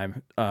long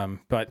time.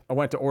 But I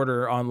went to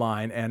order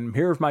online, and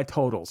here are my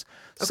totals.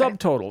 Okay.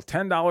 Subtotal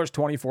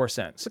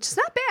 $10.24, which is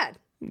not bad.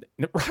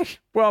 Right.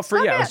 Well,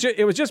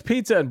 it was just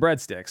pizza and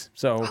breadsticks.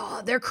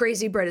 So their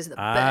crazy bread is the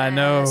best. I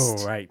know,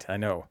 right? I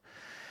know.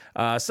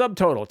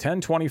 Subtotal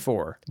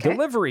 $10.24. Okay.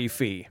 Delivery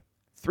fee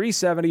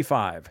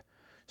 $3.75.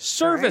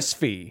 Service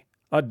fee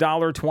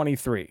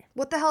 $1.23.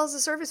 What the hell is the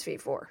service fee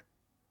for?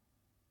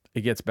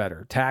 It gets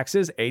better.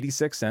 Taxes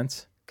 86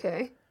 cents.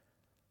 Okay.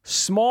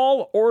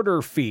 Small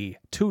order fee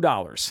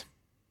 $2.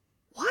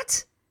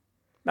 What?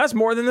 That's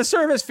more than the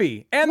service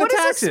fee and the taxes.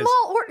 What is a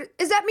small order?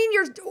 Does that mean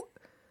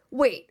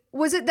Wait,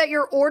 was it that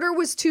your order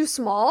was too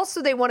small, so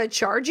they want to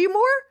charge you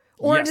more?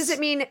 Or does it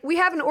mean we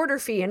have an order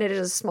fee and it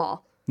is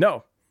small?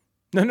 No.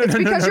 It's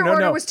because your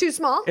order was too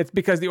small? It's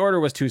because the order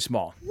was too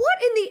small.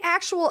 What in the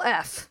actual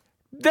F?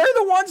 They're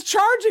the ones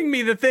charging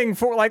me the thing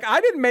for,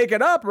 I didn't make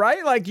it up,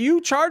 right? Like,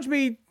 you charge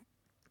me.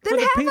 Then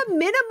have a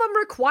minimum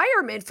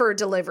requirement for a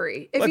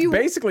delivery. That's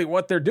basically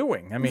what they're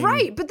doing. I mean.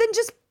 Right, but then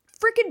just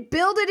freaking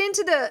build it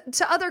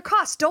into other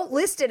costs. Don't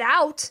list it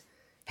out.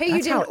 Hey,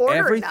 you didn't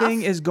order enough.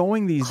 Everything is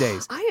going these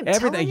days. I am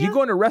telling you. You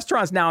go into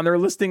restaurants now and they're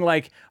listing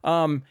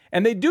and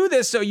they do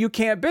this so you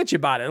can't bitch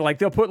about it. Like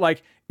they'll put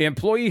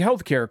employee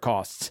healthcare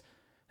costs,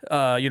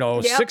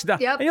 $6.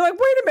 Yep. And you're like,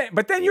 wait a minute.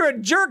 But then you're a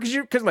jerk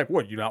because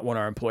what? You not want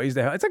our employees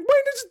to have? It's like,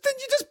 wait,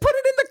 you just put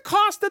it in the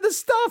cost of the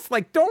stuff.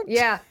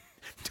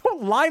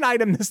 Don't line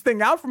item this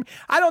thing out for me.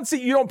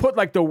 You don't put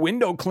the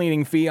window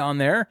cleaning fee on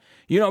there.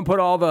 You don't put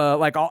all the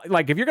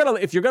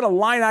if you're gonna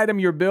line item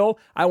your bill,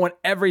 I want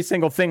every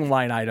single thing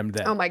line itemed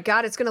then. Oh my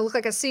God, it's gonna look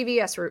like a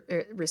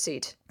CVS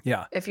receipt.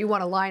 Yeah. If you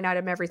want to line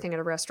item everything at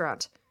a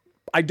restaurant.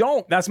 I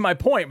don't. That's my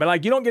point.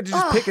 But you don't get to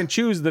just pick and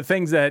choose the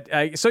things that.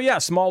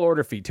 Small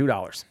order fee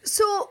 $2.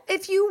 So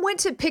if you went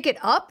to pick it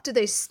up, do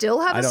they still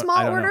have a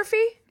small order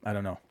fee? I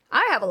don't know.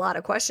 I have a lot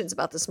of questions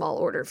about the small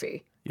order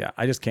fee. Yeah,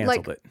 I just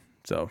canceled it.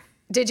 So.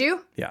 Did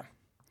you? Yeah.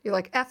 You're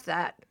like, F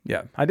that.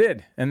 Yeah, I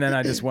did. And then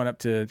I just went up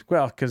to,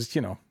 because,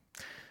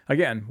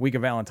 again, week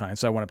of Valentine's.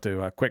 So I went up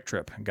to Quick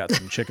Trip and got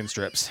some chicken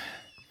strips.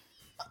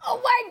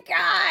 Oh my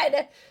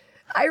God.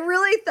 I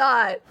really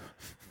thought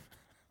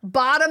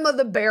bottom of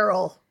the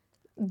barrel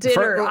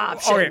dinner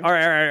option. Okay, all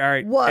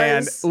right. Was...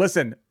 And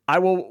listen, I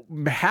will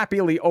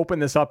happily open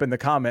this up in the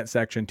comment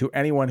section to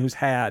anyone who's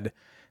had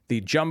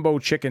the jumbo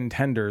chicken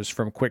tenders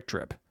from Quick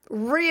Trip.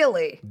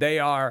 Really? They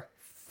are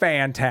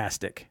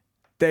fantastic.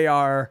 They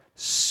are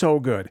so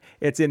good.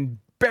 It's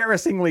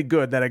embarrassingly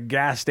good that a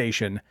gas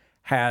station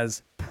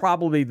has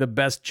probably the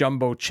best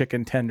jumbo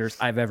chicken tenders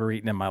I've ever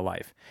eaten in my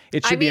life.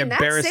 It should be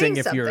embarrassing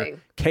if you're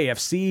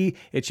KFC.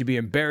 It should be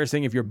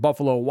embarrassing if you're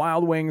Buffalo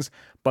Wild Wings.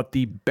 But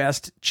the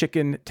best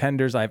chicken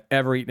tenders I've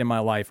ever eaten in my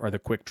life are the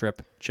Quick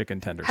Trip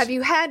chicken tenders. Have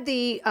you had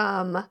the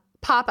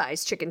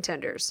Popeyes chicken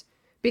tenders?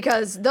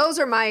 Because those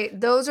are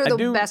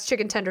the best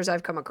chicken tenders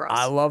I've come across.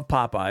 I love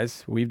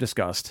Popeyes. We've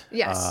discussed.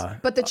 Yes,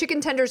 but the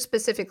chicken tenders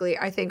specifically,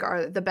 I think,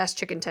 are the best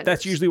chicken tenders.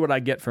 That's usually what I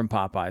get from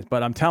Popeyes.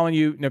 But I'm telling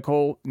you,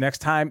 Nicole,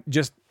 next time,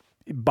 just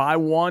buy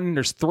one.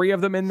 There's 3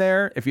 of them in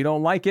there. If you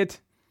don't like it,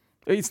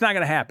 It's not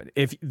going to happen.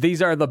 If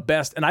these are the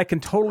best, and I can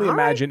totally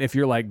imagine if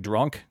you're like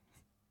drunk,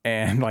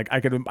 and like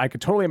I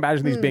could totally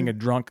imagine these being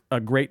a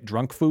great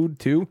drunk food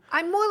too.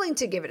 I'm willing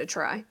to give it a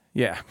try.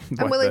 Yeah,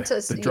 I'm willing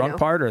to the drunk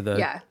part or the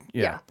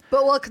yeah.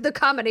 But well, the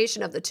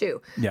combination of the two.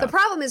 Yeah. The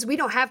problem is we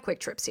don't have Quick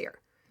Trips here,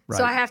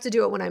 so I have to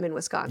do it when I'm in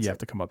Wisconsin. You have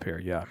to come up here.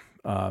 Yeah.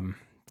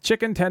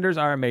 Chicken tenders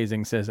are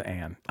amazing, says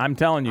Ann. I'm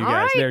telling you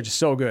guys, they're just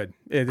so good.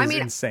 It is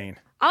insane.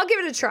 I'll give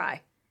it a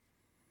try.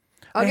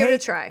 I'll give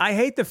it a try. I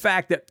hate the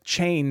fact that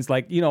chains,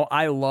 like,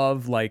 I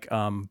love like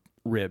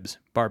ribs,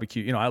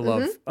 barbecue. I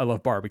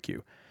love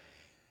barbecue.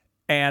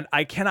 And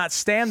I cannot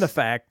stand the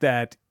fact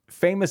that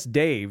Famous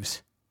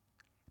Dave's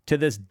to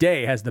this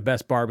day has the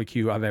best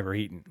barbecue I've ever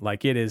eaten.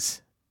 Like, it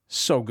is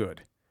so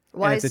good.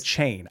 Why? And it's a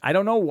chain. I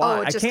don't know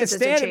why. I can't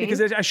stand it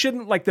because I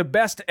shouldn't, like, the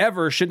best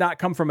ever should not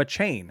come from a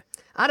chain.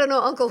 I don't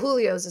know. Uncle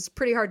Julio's is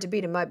pretty hard to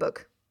beat in my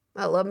book.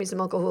 I love me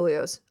some Uncle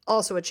Julio's.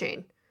 Also a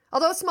chain.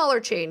 Although a smaller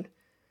chain,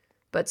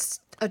 but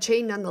a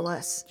chain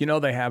nonetheless.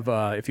 They have,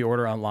 if you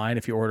order online,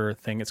 if you order a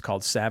thing, it's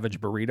called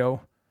Savage Burrito.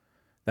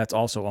 That's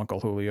also Uncle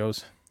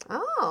Julio's.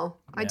 Oh,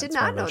 I did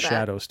not know that.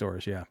 Shadow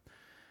stores, yeah.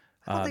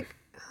 I don't think,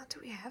 do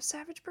we have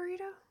Savage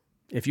Burrito?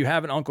 If you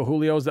have an Uncle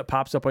Julio's that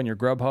pops up on your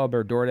Grubhub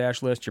or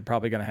DoorDash list, you're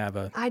probably going to have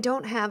a... I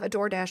don't have a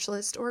DoorDash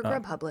list or a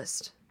Grubhub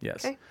list.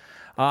 Yes. Okay.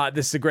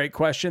 This is a great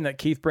question that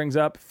Keith brings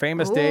up.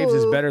 Famous Dave's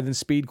is better than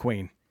Speed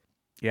Queen.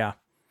 Yeah.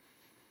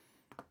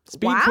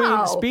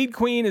 Speed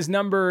Queen is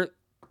number...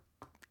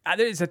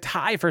 There's a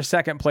tie for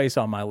second place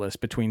on my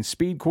list between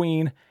Speed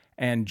Queen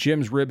and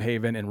Jim's Rib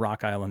Haven in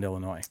Rock Island,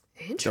 Illinois.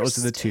 Interesting. Those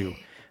are the two.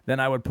 Then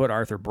I would put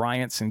Arthur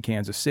Bryant's in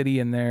Kansas City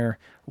in there.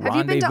 Have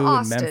you been to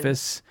Austin? In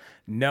Memphis.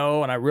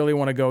 No, and I really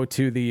want to go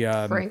to the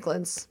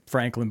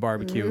Franklin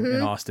Barbecue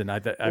in Austin.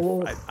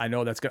 I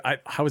know that's good.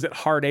 How was it?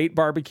 Hard 8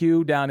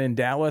 Barbecue down in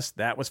Dallas.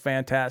 That was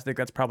fantastic.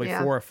 That's probably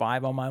 4 or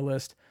 5 on my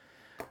list.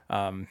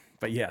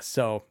 But yes,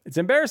 so it's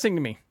embarrassing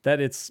to me that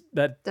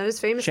that is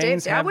Famous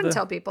Dave's. I wouldn't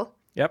tell people.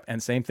 Yep,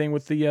 and same thing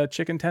with the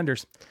chicken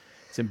tenders.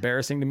 It's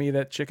embarrassing to me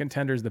that chicken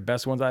tenders, the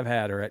best ones I've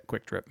had, are at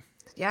Quick Trip.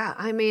 Yeah,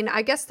 I mean,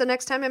 I guess the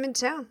next time I'm in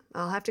town,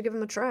 I'll have to give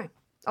them a try.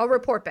 I'll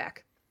report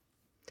back.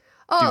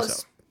 Oh,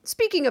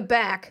 speaking of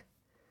back,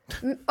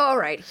 all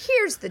right,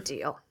 here's the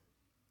deal.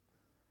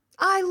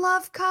 I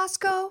love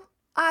Costco.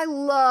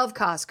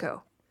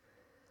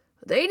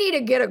 They need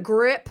to get a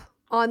grip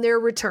on their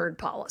return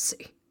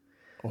policy.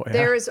 Oh, yeah.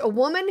 There is a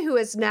woman who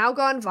has now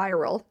gone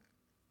viral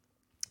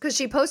because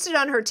she posted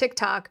on her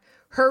TikTok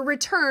her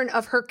return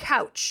of her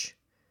couch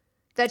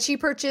that she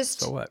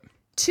purchased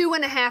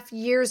 2.5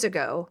 years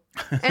ago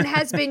and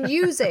has been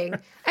using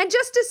and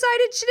just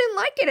decided she didn't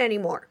like it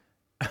anymore.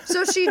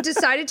 So she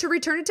decided to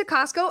return it to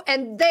Costco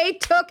and they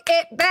took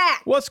it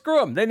back. Well, screw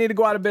them. They need to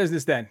go out of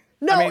business then.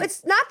 No,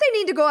 it's not they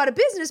need to go out of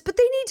business, but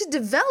they need to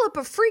develop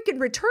a freaking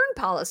return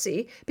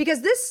policy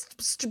because this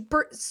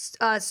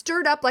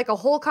stirred up like a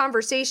whole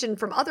conversation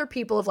from other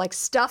people of like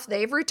stuff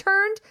they've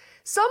returned.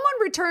 Someone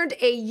returned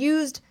a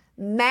used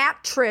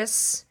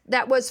mattress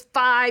that was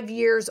 5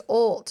 years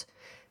old.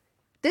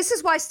 This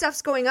is why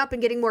stuff's going up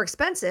and getting more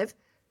expensive.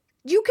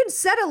 You can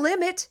set a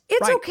limit.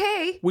 It's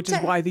okay. Which is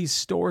why these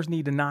stores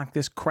need to knock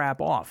this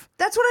crap off.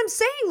 That's what I'm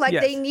saying. Like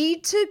they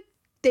need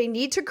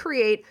to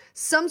create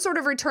some sort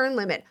of return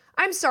limit.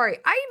 I'm sorry.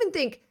 I even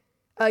think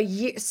a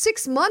year,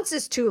 6 months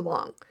is too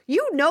long.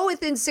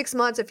 Within 6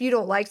 months if you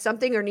don't like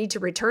something or need to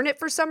return it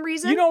for some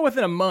reason.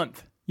 Within a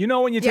month.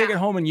 When you take it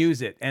home and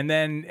use it. And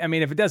then,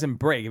 if it doesn't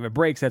break, if it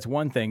breaks, that's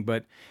one thing.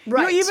 But then,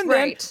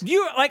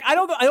 I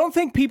don't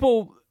think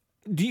people,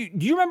 do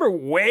you remember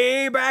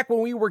way back when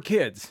we were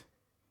kids?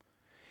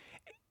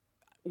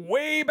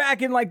 Way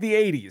back in like the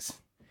 80s.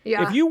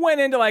 Yeah. If you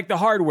went into like the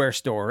hardware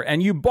store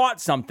and you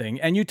bought something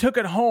and you took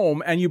it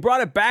home and you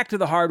brought it back to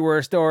the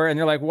hardware store and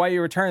they're like, why are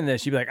you returning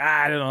this? You'd be like,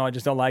 I don't know. I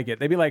just don't like it.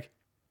 They'd be like,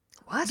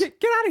 what? Get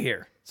out of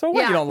here. So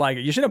what? You don't like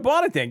it? You shouldn't have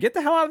bought it then. Get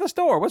the hell out of the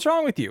store. What's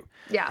wrong with you?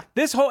 Yeah.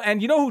 This whole,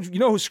 and you know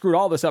who screwed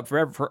all this up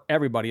for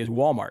everybody is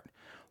Walmart.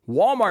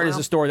 Walmart is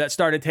a store that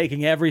started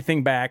taking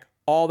everything back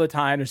all the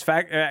time.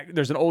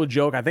 There's an old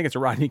joke. I think it's a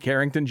Rodney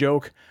Carrington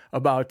joke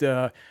about,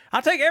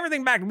 I'll take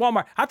everything back to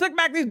Walmart. I'll take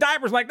back these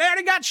diapers. Like, they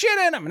already got shit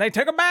in them and they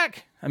took them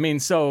back.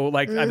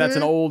 That's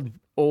an old,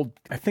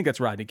 I think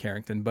that's Rodney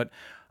Carrington. But,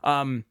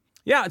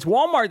 it's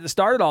Walmart that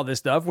started all this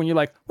stuff when you're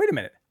like, wait a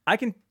minute, I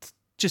can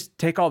just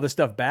take all this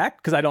stuff back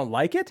because I don't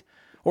like it?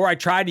 Or I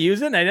tried to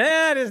use it and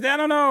I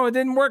don't know, it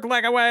didn't work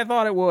like the way I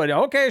thought it would.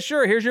 Okay,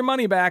 sure, here's your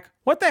money back.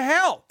 What the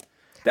hell?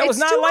 That was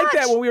not like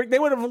that when they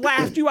would have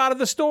laughed you out of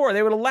the store.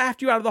 They would have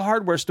laughed you out of the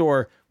hardware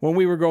store when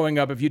we were growing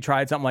up if you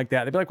tried something like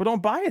that. They'd be like, well,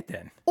 don't buy it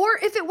then. Or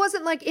if it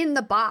wasn't like in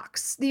the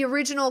box, the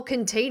original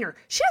container.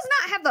 She does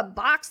not have the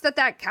box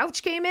that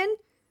couch came in.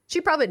 She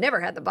probably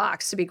never had the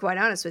box, to be quite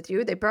honest with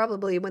you. They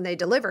probably, when they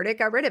delivered it,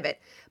 got rid of it.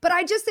 But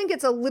I just think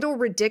it's a little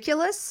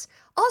ridiculous.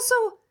 Also,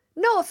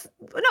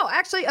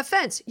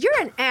 offense.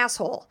 You're an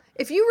asshole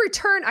if you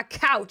return a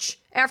couch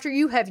after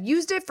you have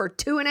used it for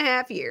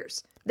 2.5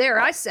 years.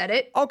 There, I said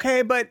it.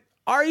 Okay, but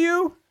are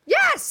you?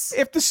 Yes.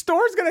 If the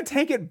store's going to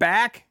take it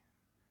back,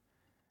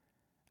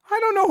 I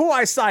don't know who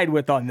I side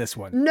with on this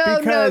one.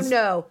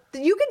 No.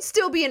 You can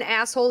still be an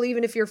asshole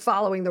even if you're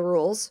following the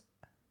rules.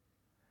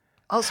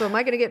 Also, are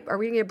we gonna get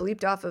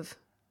bleeped off of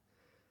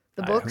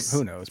the books?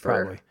 Who knows?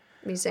 Probably.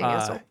 Me saying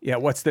asshole. Yeah.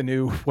 What's the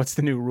new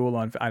rule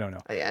on? I don't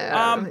know.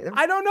 Yeah.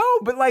 I don't know.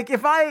 But like,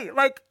 if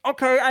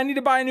I need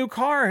to buy a new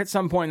car at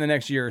some point in the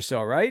next year or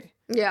so, right?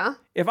 Yeah.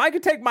 If I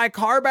could take my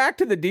car back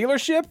to the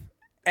dealership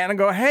and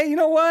go, hey, you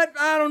know what?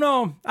 I don't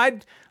know.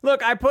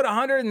 I put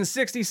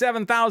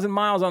 167,000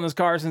 miles on this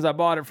car since I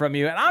bought it from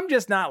you, and I'm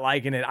just not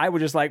liking it. I would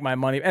just like my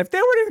money. If they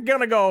were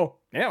gonna go,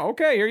 yeah,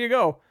 okay, here you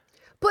go.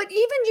 But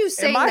even you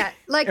saying that,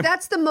 like,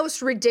 that's the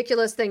most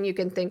ridiculous thing you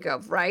can think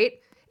of, right?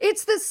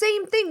 It's the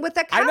same thing with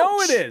the couch. I know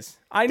it is.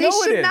 They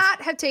should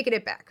not have taken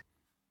it back.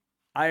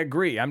 I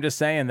agree. I'm just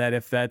saying that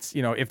if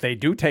they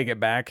do take it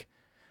back,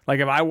 like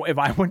if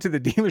I went to the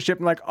dealership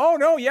and like, oh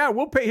no, yeah,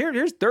 we'll pay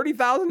here's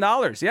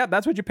 $30,000. Yeah,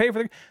 that's what you pay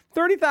for the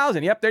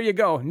 $30,000. Yep, there you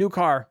go, new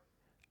car.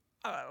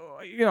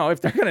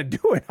 If they're gonna do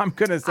it, I'm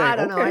gonna say I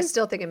don't know. I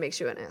still think it makes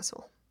you an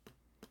asshole,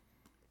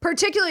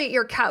 particularly at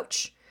your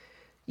couch.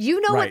 You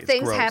know what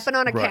things happen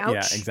on a couch.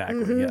 Yeah,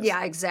 exactly. Mm-hmm. Yes.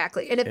 Yeah,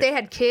 exactly. And if they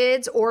had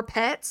kids or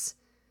pets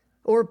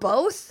or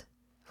both,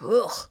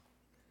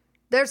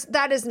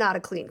 that is not a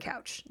clean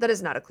couch. That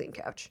is not a clean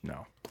couch.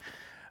 No.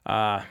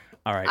 All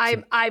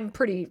right.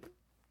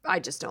 I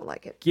just don't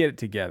like it. Get it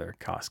together,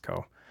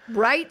 Costco.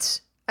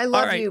 Right? I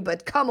love you,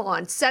 but come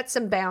on, set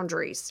some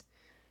boundaries.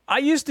 I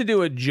used to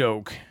do a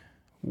joke.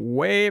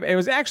 It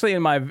was actually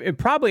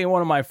probably in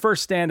one of my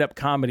first stand-up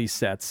comedy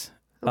sets.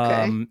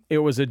 Okay. It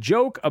was a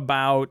joke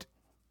about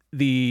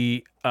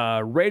the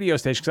radio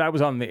station, because I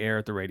was on the air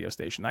at the radio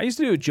station. I used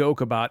to do a joke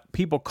about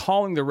people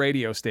calling the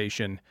radio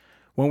station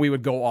when we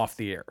would go off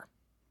the air.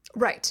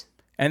 Right.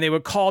 And they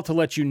would call to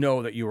let you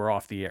know that you were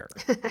off the air.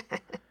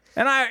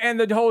 And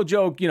the whole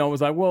joke,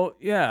 was like, well,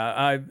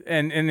 yeah.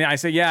 And I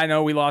say, yeah, I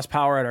know we lost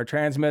power at our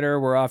transmitter.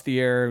 We're off the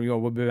air.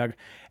 We'll be back.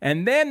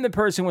 And then the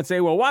person would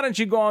say, well, why don't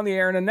you go on the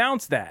air and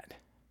announce that?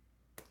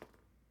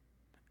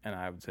 And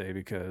I would say,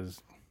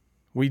 because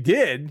we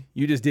did.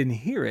 You just didn't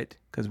hear it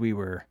because we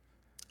were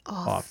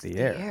off the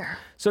air.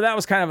 So that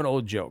was kind of an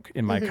old joke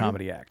in my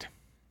comedy act.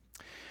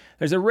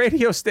 There's a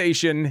radio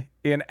station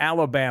in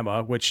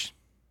Alabama, which...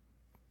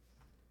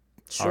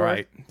 Sure. All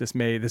right. This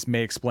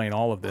may explain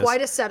all of this.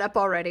 Quite a setup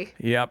already.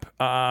 Yep.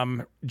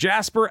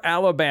 Jasper,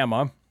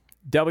 Alabama,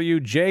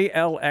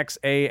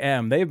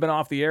 WJLXAM. They've been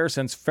off the air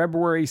since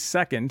February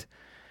 2nd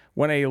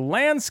when a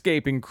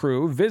landscaping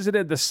crew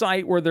visited the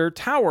site where their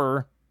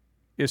tower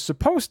is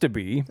supposed to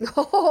be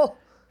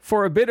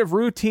for a bit of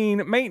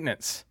routine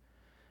maintenance.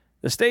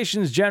 The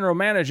station's general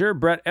manager,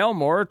 Brett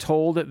Elmore,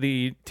 told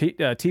the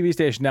TV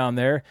station down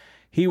there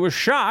he was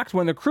shocked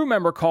when the crew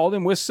member called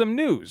him with some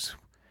news.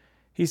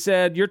 He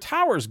said, your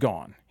tower's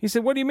gone. He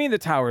said, what do you mean the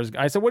tower's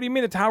gone? I said, what do you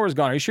mean the tower's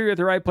gone? Are you sure you're at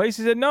the right place?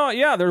 He said, no,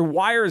 yeah, there are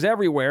wires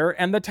everywhere,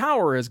 and the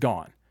tower is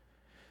gone.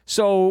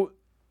 So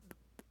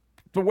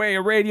the way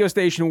a radio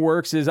station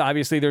works is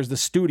obviously there's the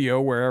studio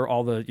where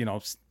all the,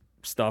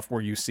 stuff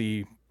where you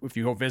see, if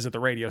you go visit the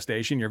radio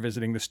station, you're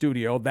visiting the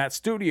studio. That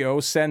studio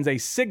sends a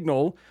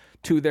signal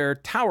to their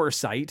tower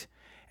site,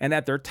 and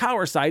at their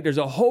tower site, there's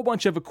a whole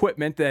bunch of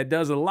equipment that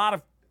does a lot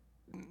of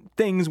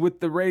things with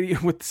the radio,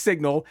 with the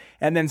signal,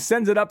 and then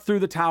sends it up through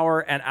the tower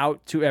and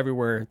out to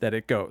everywhere that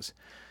it goes.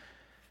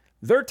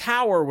 Their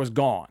tower was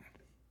gone.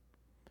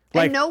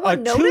 And no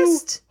one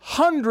noticed?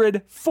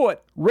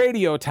 200-foot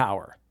radio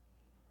tower.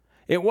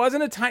 It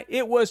wasn't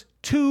it was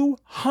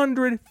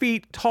 200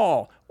 feet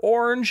tall.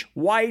 Orange,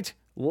 white,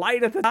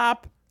 light at the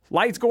top,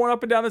 lights going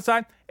up and down the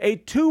side. A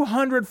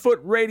 200-foot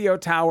radio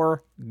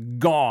tower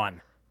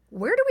gone.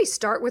 Where do we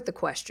start with the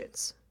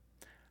questions?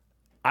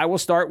 I will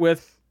start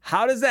with,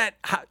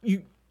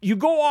 you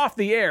go off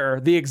the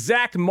air the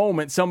exact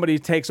moment somebody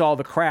takes all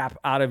the crap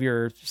out of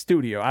your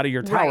studio, out of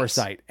your tower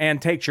site,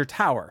 and takes your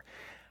tower.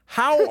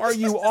 How are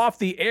you off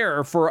the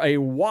air for a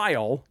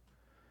while?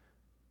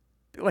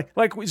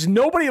 Like is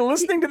nobody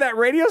listening to that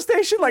radio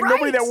station? Like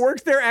nobody that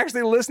works there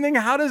actually listening?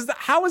 How does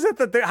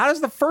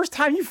the first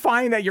time you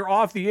find that you're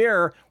off the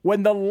air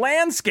when the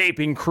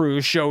landscaping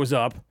crew shows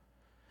up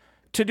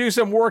to do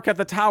some work at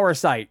the tower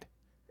site?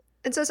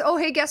 And says, oh,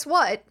 hey, guess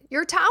what?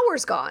 Your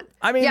tower's gone.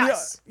 I mean,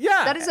 yes.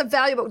 Yeah. That is a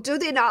valuable. Do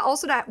they not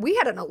also not? We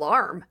had an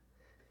alarm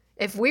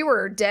if we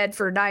were dead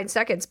for 9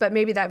 seconds, but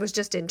maybe that was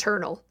just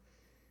internal.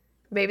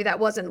 Maybe that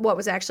wasn't what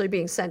was actually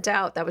being sent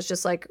out. That was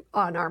just like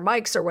on our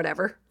mics or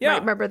whatever. Yeah.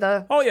 Right? Remember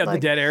the... Oh, yeah, the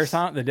dead air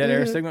sound, the dead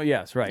air signal.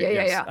 Yes, right.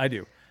 Yeah. I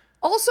do.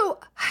 Also,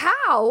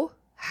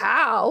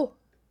 how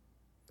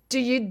do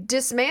you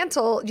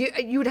dismantle?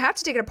 You would have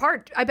to take it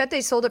apart. I bet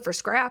they sold it for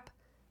scrap.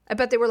 I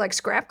bet they were like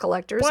scrap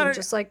collectors and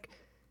just like...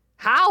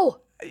 How?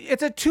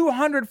 It's a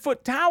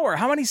 200-foot tower.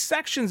 How many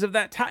sections of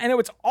that tower? And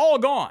it's all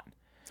gone.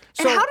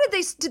 So, and how did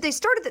they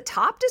start at the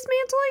top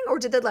dismantling, or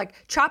did they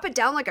like chop it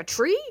down like a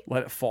tree?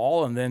 Let it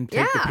fall and then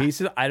take the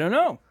pieces? I don't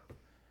know.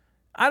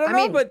 I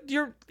mean, but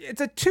it's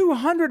a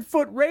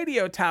 200-foot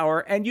radio tower,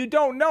 and you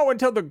don't know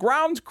until the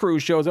grounds crew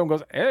shows up and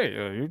goes, hey,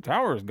 your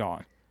tower's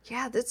gone.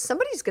 Yeah,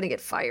 somebody's going to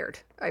get fired,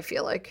 I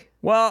feel like.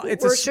 Well,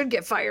 or should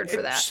get fired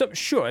for that.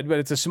 Should, but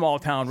it's a small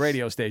town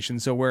radio station,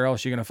 so where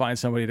else are you going to find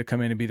somebody to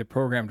come in and be the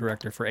program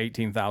director for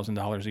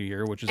 $18,000 a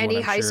year, which is any what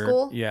I'm high sure.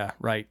 school? Yeah,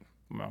 right.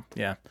 Well,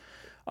 yeah.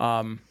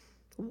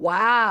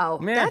 Wow.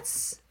 Man.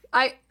 That's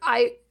I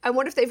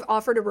wonder if they've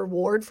offered a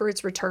reward for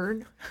its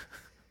return.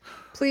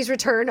 Please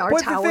return our tower.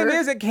 But the thing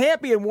is, it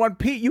can't be in one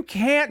piece. You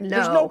can't.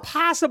 There's no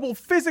possible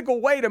physical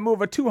way to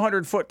move a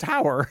 200-foot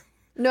tower.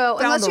 No,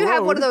 unless you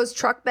have one of those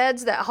truck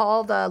beds that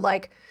haul the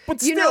But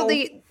still,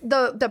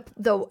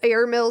 the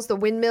air mills, the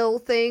windmill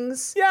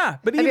things. Yeah,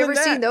 but have even you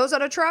ever seen those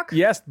on a truck?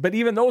 Yes, but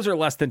even those are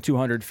less than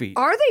 200 feet.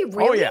 Are they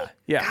really? Oh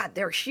yeah. God,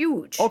 they're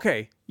huge.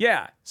 Okay,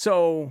 yeah.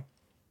 So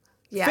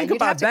think you'd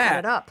about have to that. cut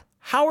it up.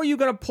 How are you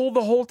going to pull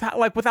the whole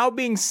tower without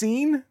being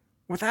seen?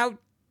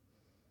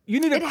 You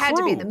need a crew. It had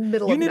to be in the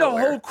middle of nowhere. You need a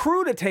whole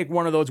crew to take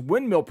one of those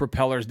windmill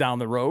propellers down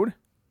the road.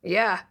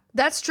 Yeah,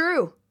 that's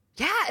true.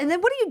 Yeah, and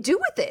then what do you do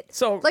with it?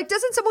 So,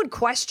 doesn't someone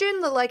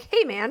question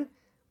hey, man,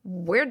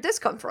 where'd this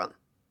come from?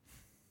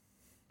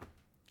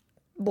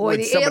 Boy,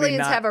 the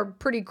aliens have a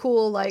pretty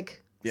cool,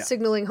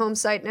 signaling home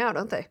site now,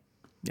 don't they?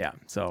 Yeah,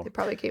 so. They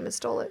probably came and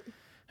stole it.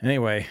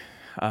 Anyway.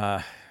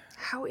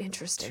 How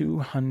interesting.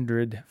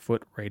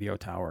 200-foot radio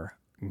tower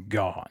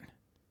gone.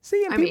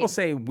 See, and people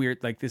say weird,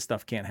 this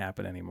stuff can't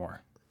happen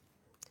anymore.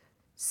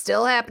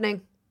 Still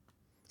happening.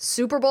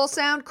 Super Bowl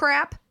sound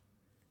crap.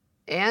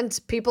 And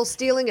people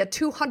stealing a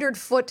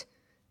 200-foot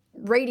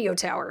radio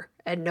tower,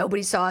 and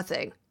nobody saw a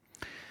thing.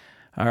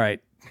 All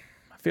right.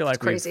 I feel like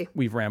crazy.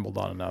 We've rambled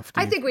on enough.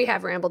 I think we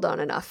have rambled on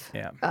enough.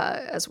 Yeah.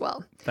 As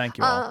well. Thank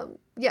you all.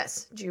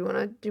 Yes. Do you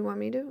want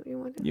me to?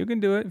 You can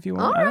do it if you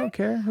want. All right. I don't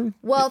care.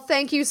 Well,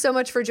 thank you so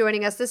much for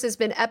joining us. This has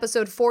been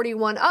episode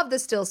 41 of the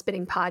Still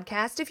Spinning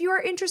Podcast. If you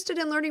are interested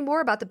in learning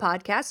more about the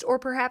podcast, or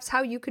perhaps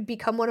how you could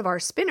become one of our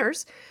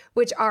spinners,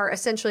 which are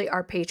essentially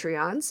our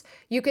Patreons,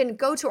 you can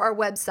go to our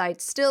website,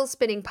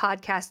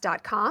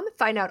 stillspinningpodcast.com,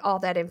 find out all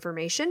that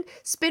information.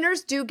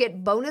 Spinners do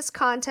get bonus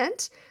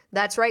content.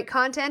 That's right,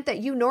 content that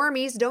you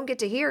normies don't get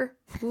to hear.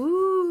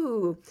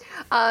 Ooh.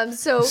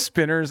 So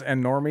spinners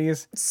and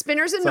normies.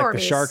 Spinners and it's normies. Like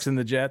the Sharks and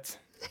the Jets.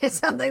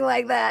 Something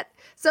like that.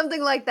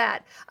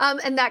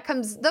 And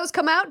those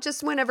come out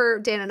just whenever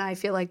Dan and I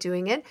feel like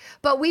doing it.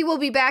 But we will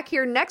be back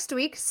here next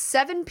week,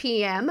 7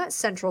 p.m.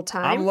 Central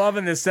Time. I'm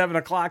loving this 7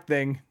 o'clock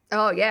thing.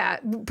 Oh yeah.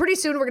 Pretty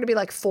soon we're gonna be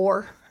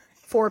 4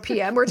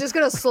 p.m. We're just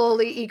gonna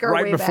slowly eke our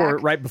way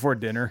back. Right before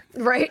dinner.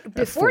 Right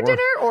before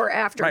dinner or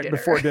after dinner? Right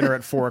before dinner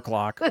at 4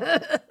 o'clock.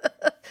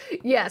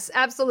 Yes,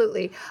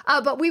 absolutely.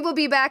 But we will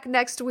be back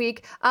next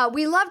week.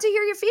 We love to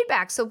hear your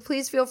feedback, so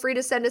please feel free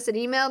to send us an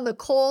email,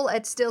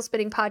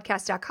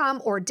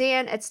 Nicole@stillspinningpodcast.com or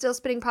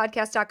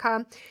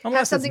Dan@stillspinningpodcast.com.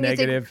 Unless it's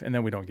negative, and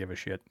then we don't give a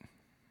shit.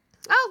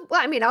 Oh,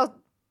 well, I'll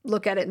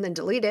look at it and then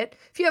delete it.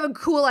 If you have a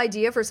cool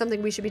idea for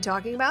something we should be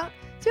talking about,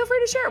 feel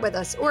free to share it with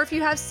us. Or if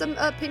you have some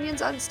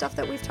opinions on stuff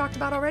that we've talked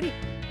about already,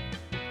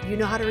 you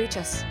know how to reach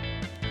us.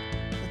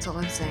 That's all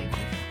I'm saying.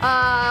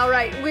 All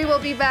right, we will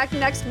be back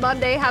next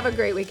Monday. Have a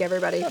great week,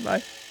 everybody.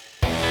 Bye-bye.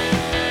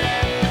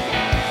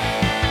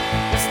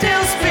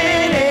 Still spinning.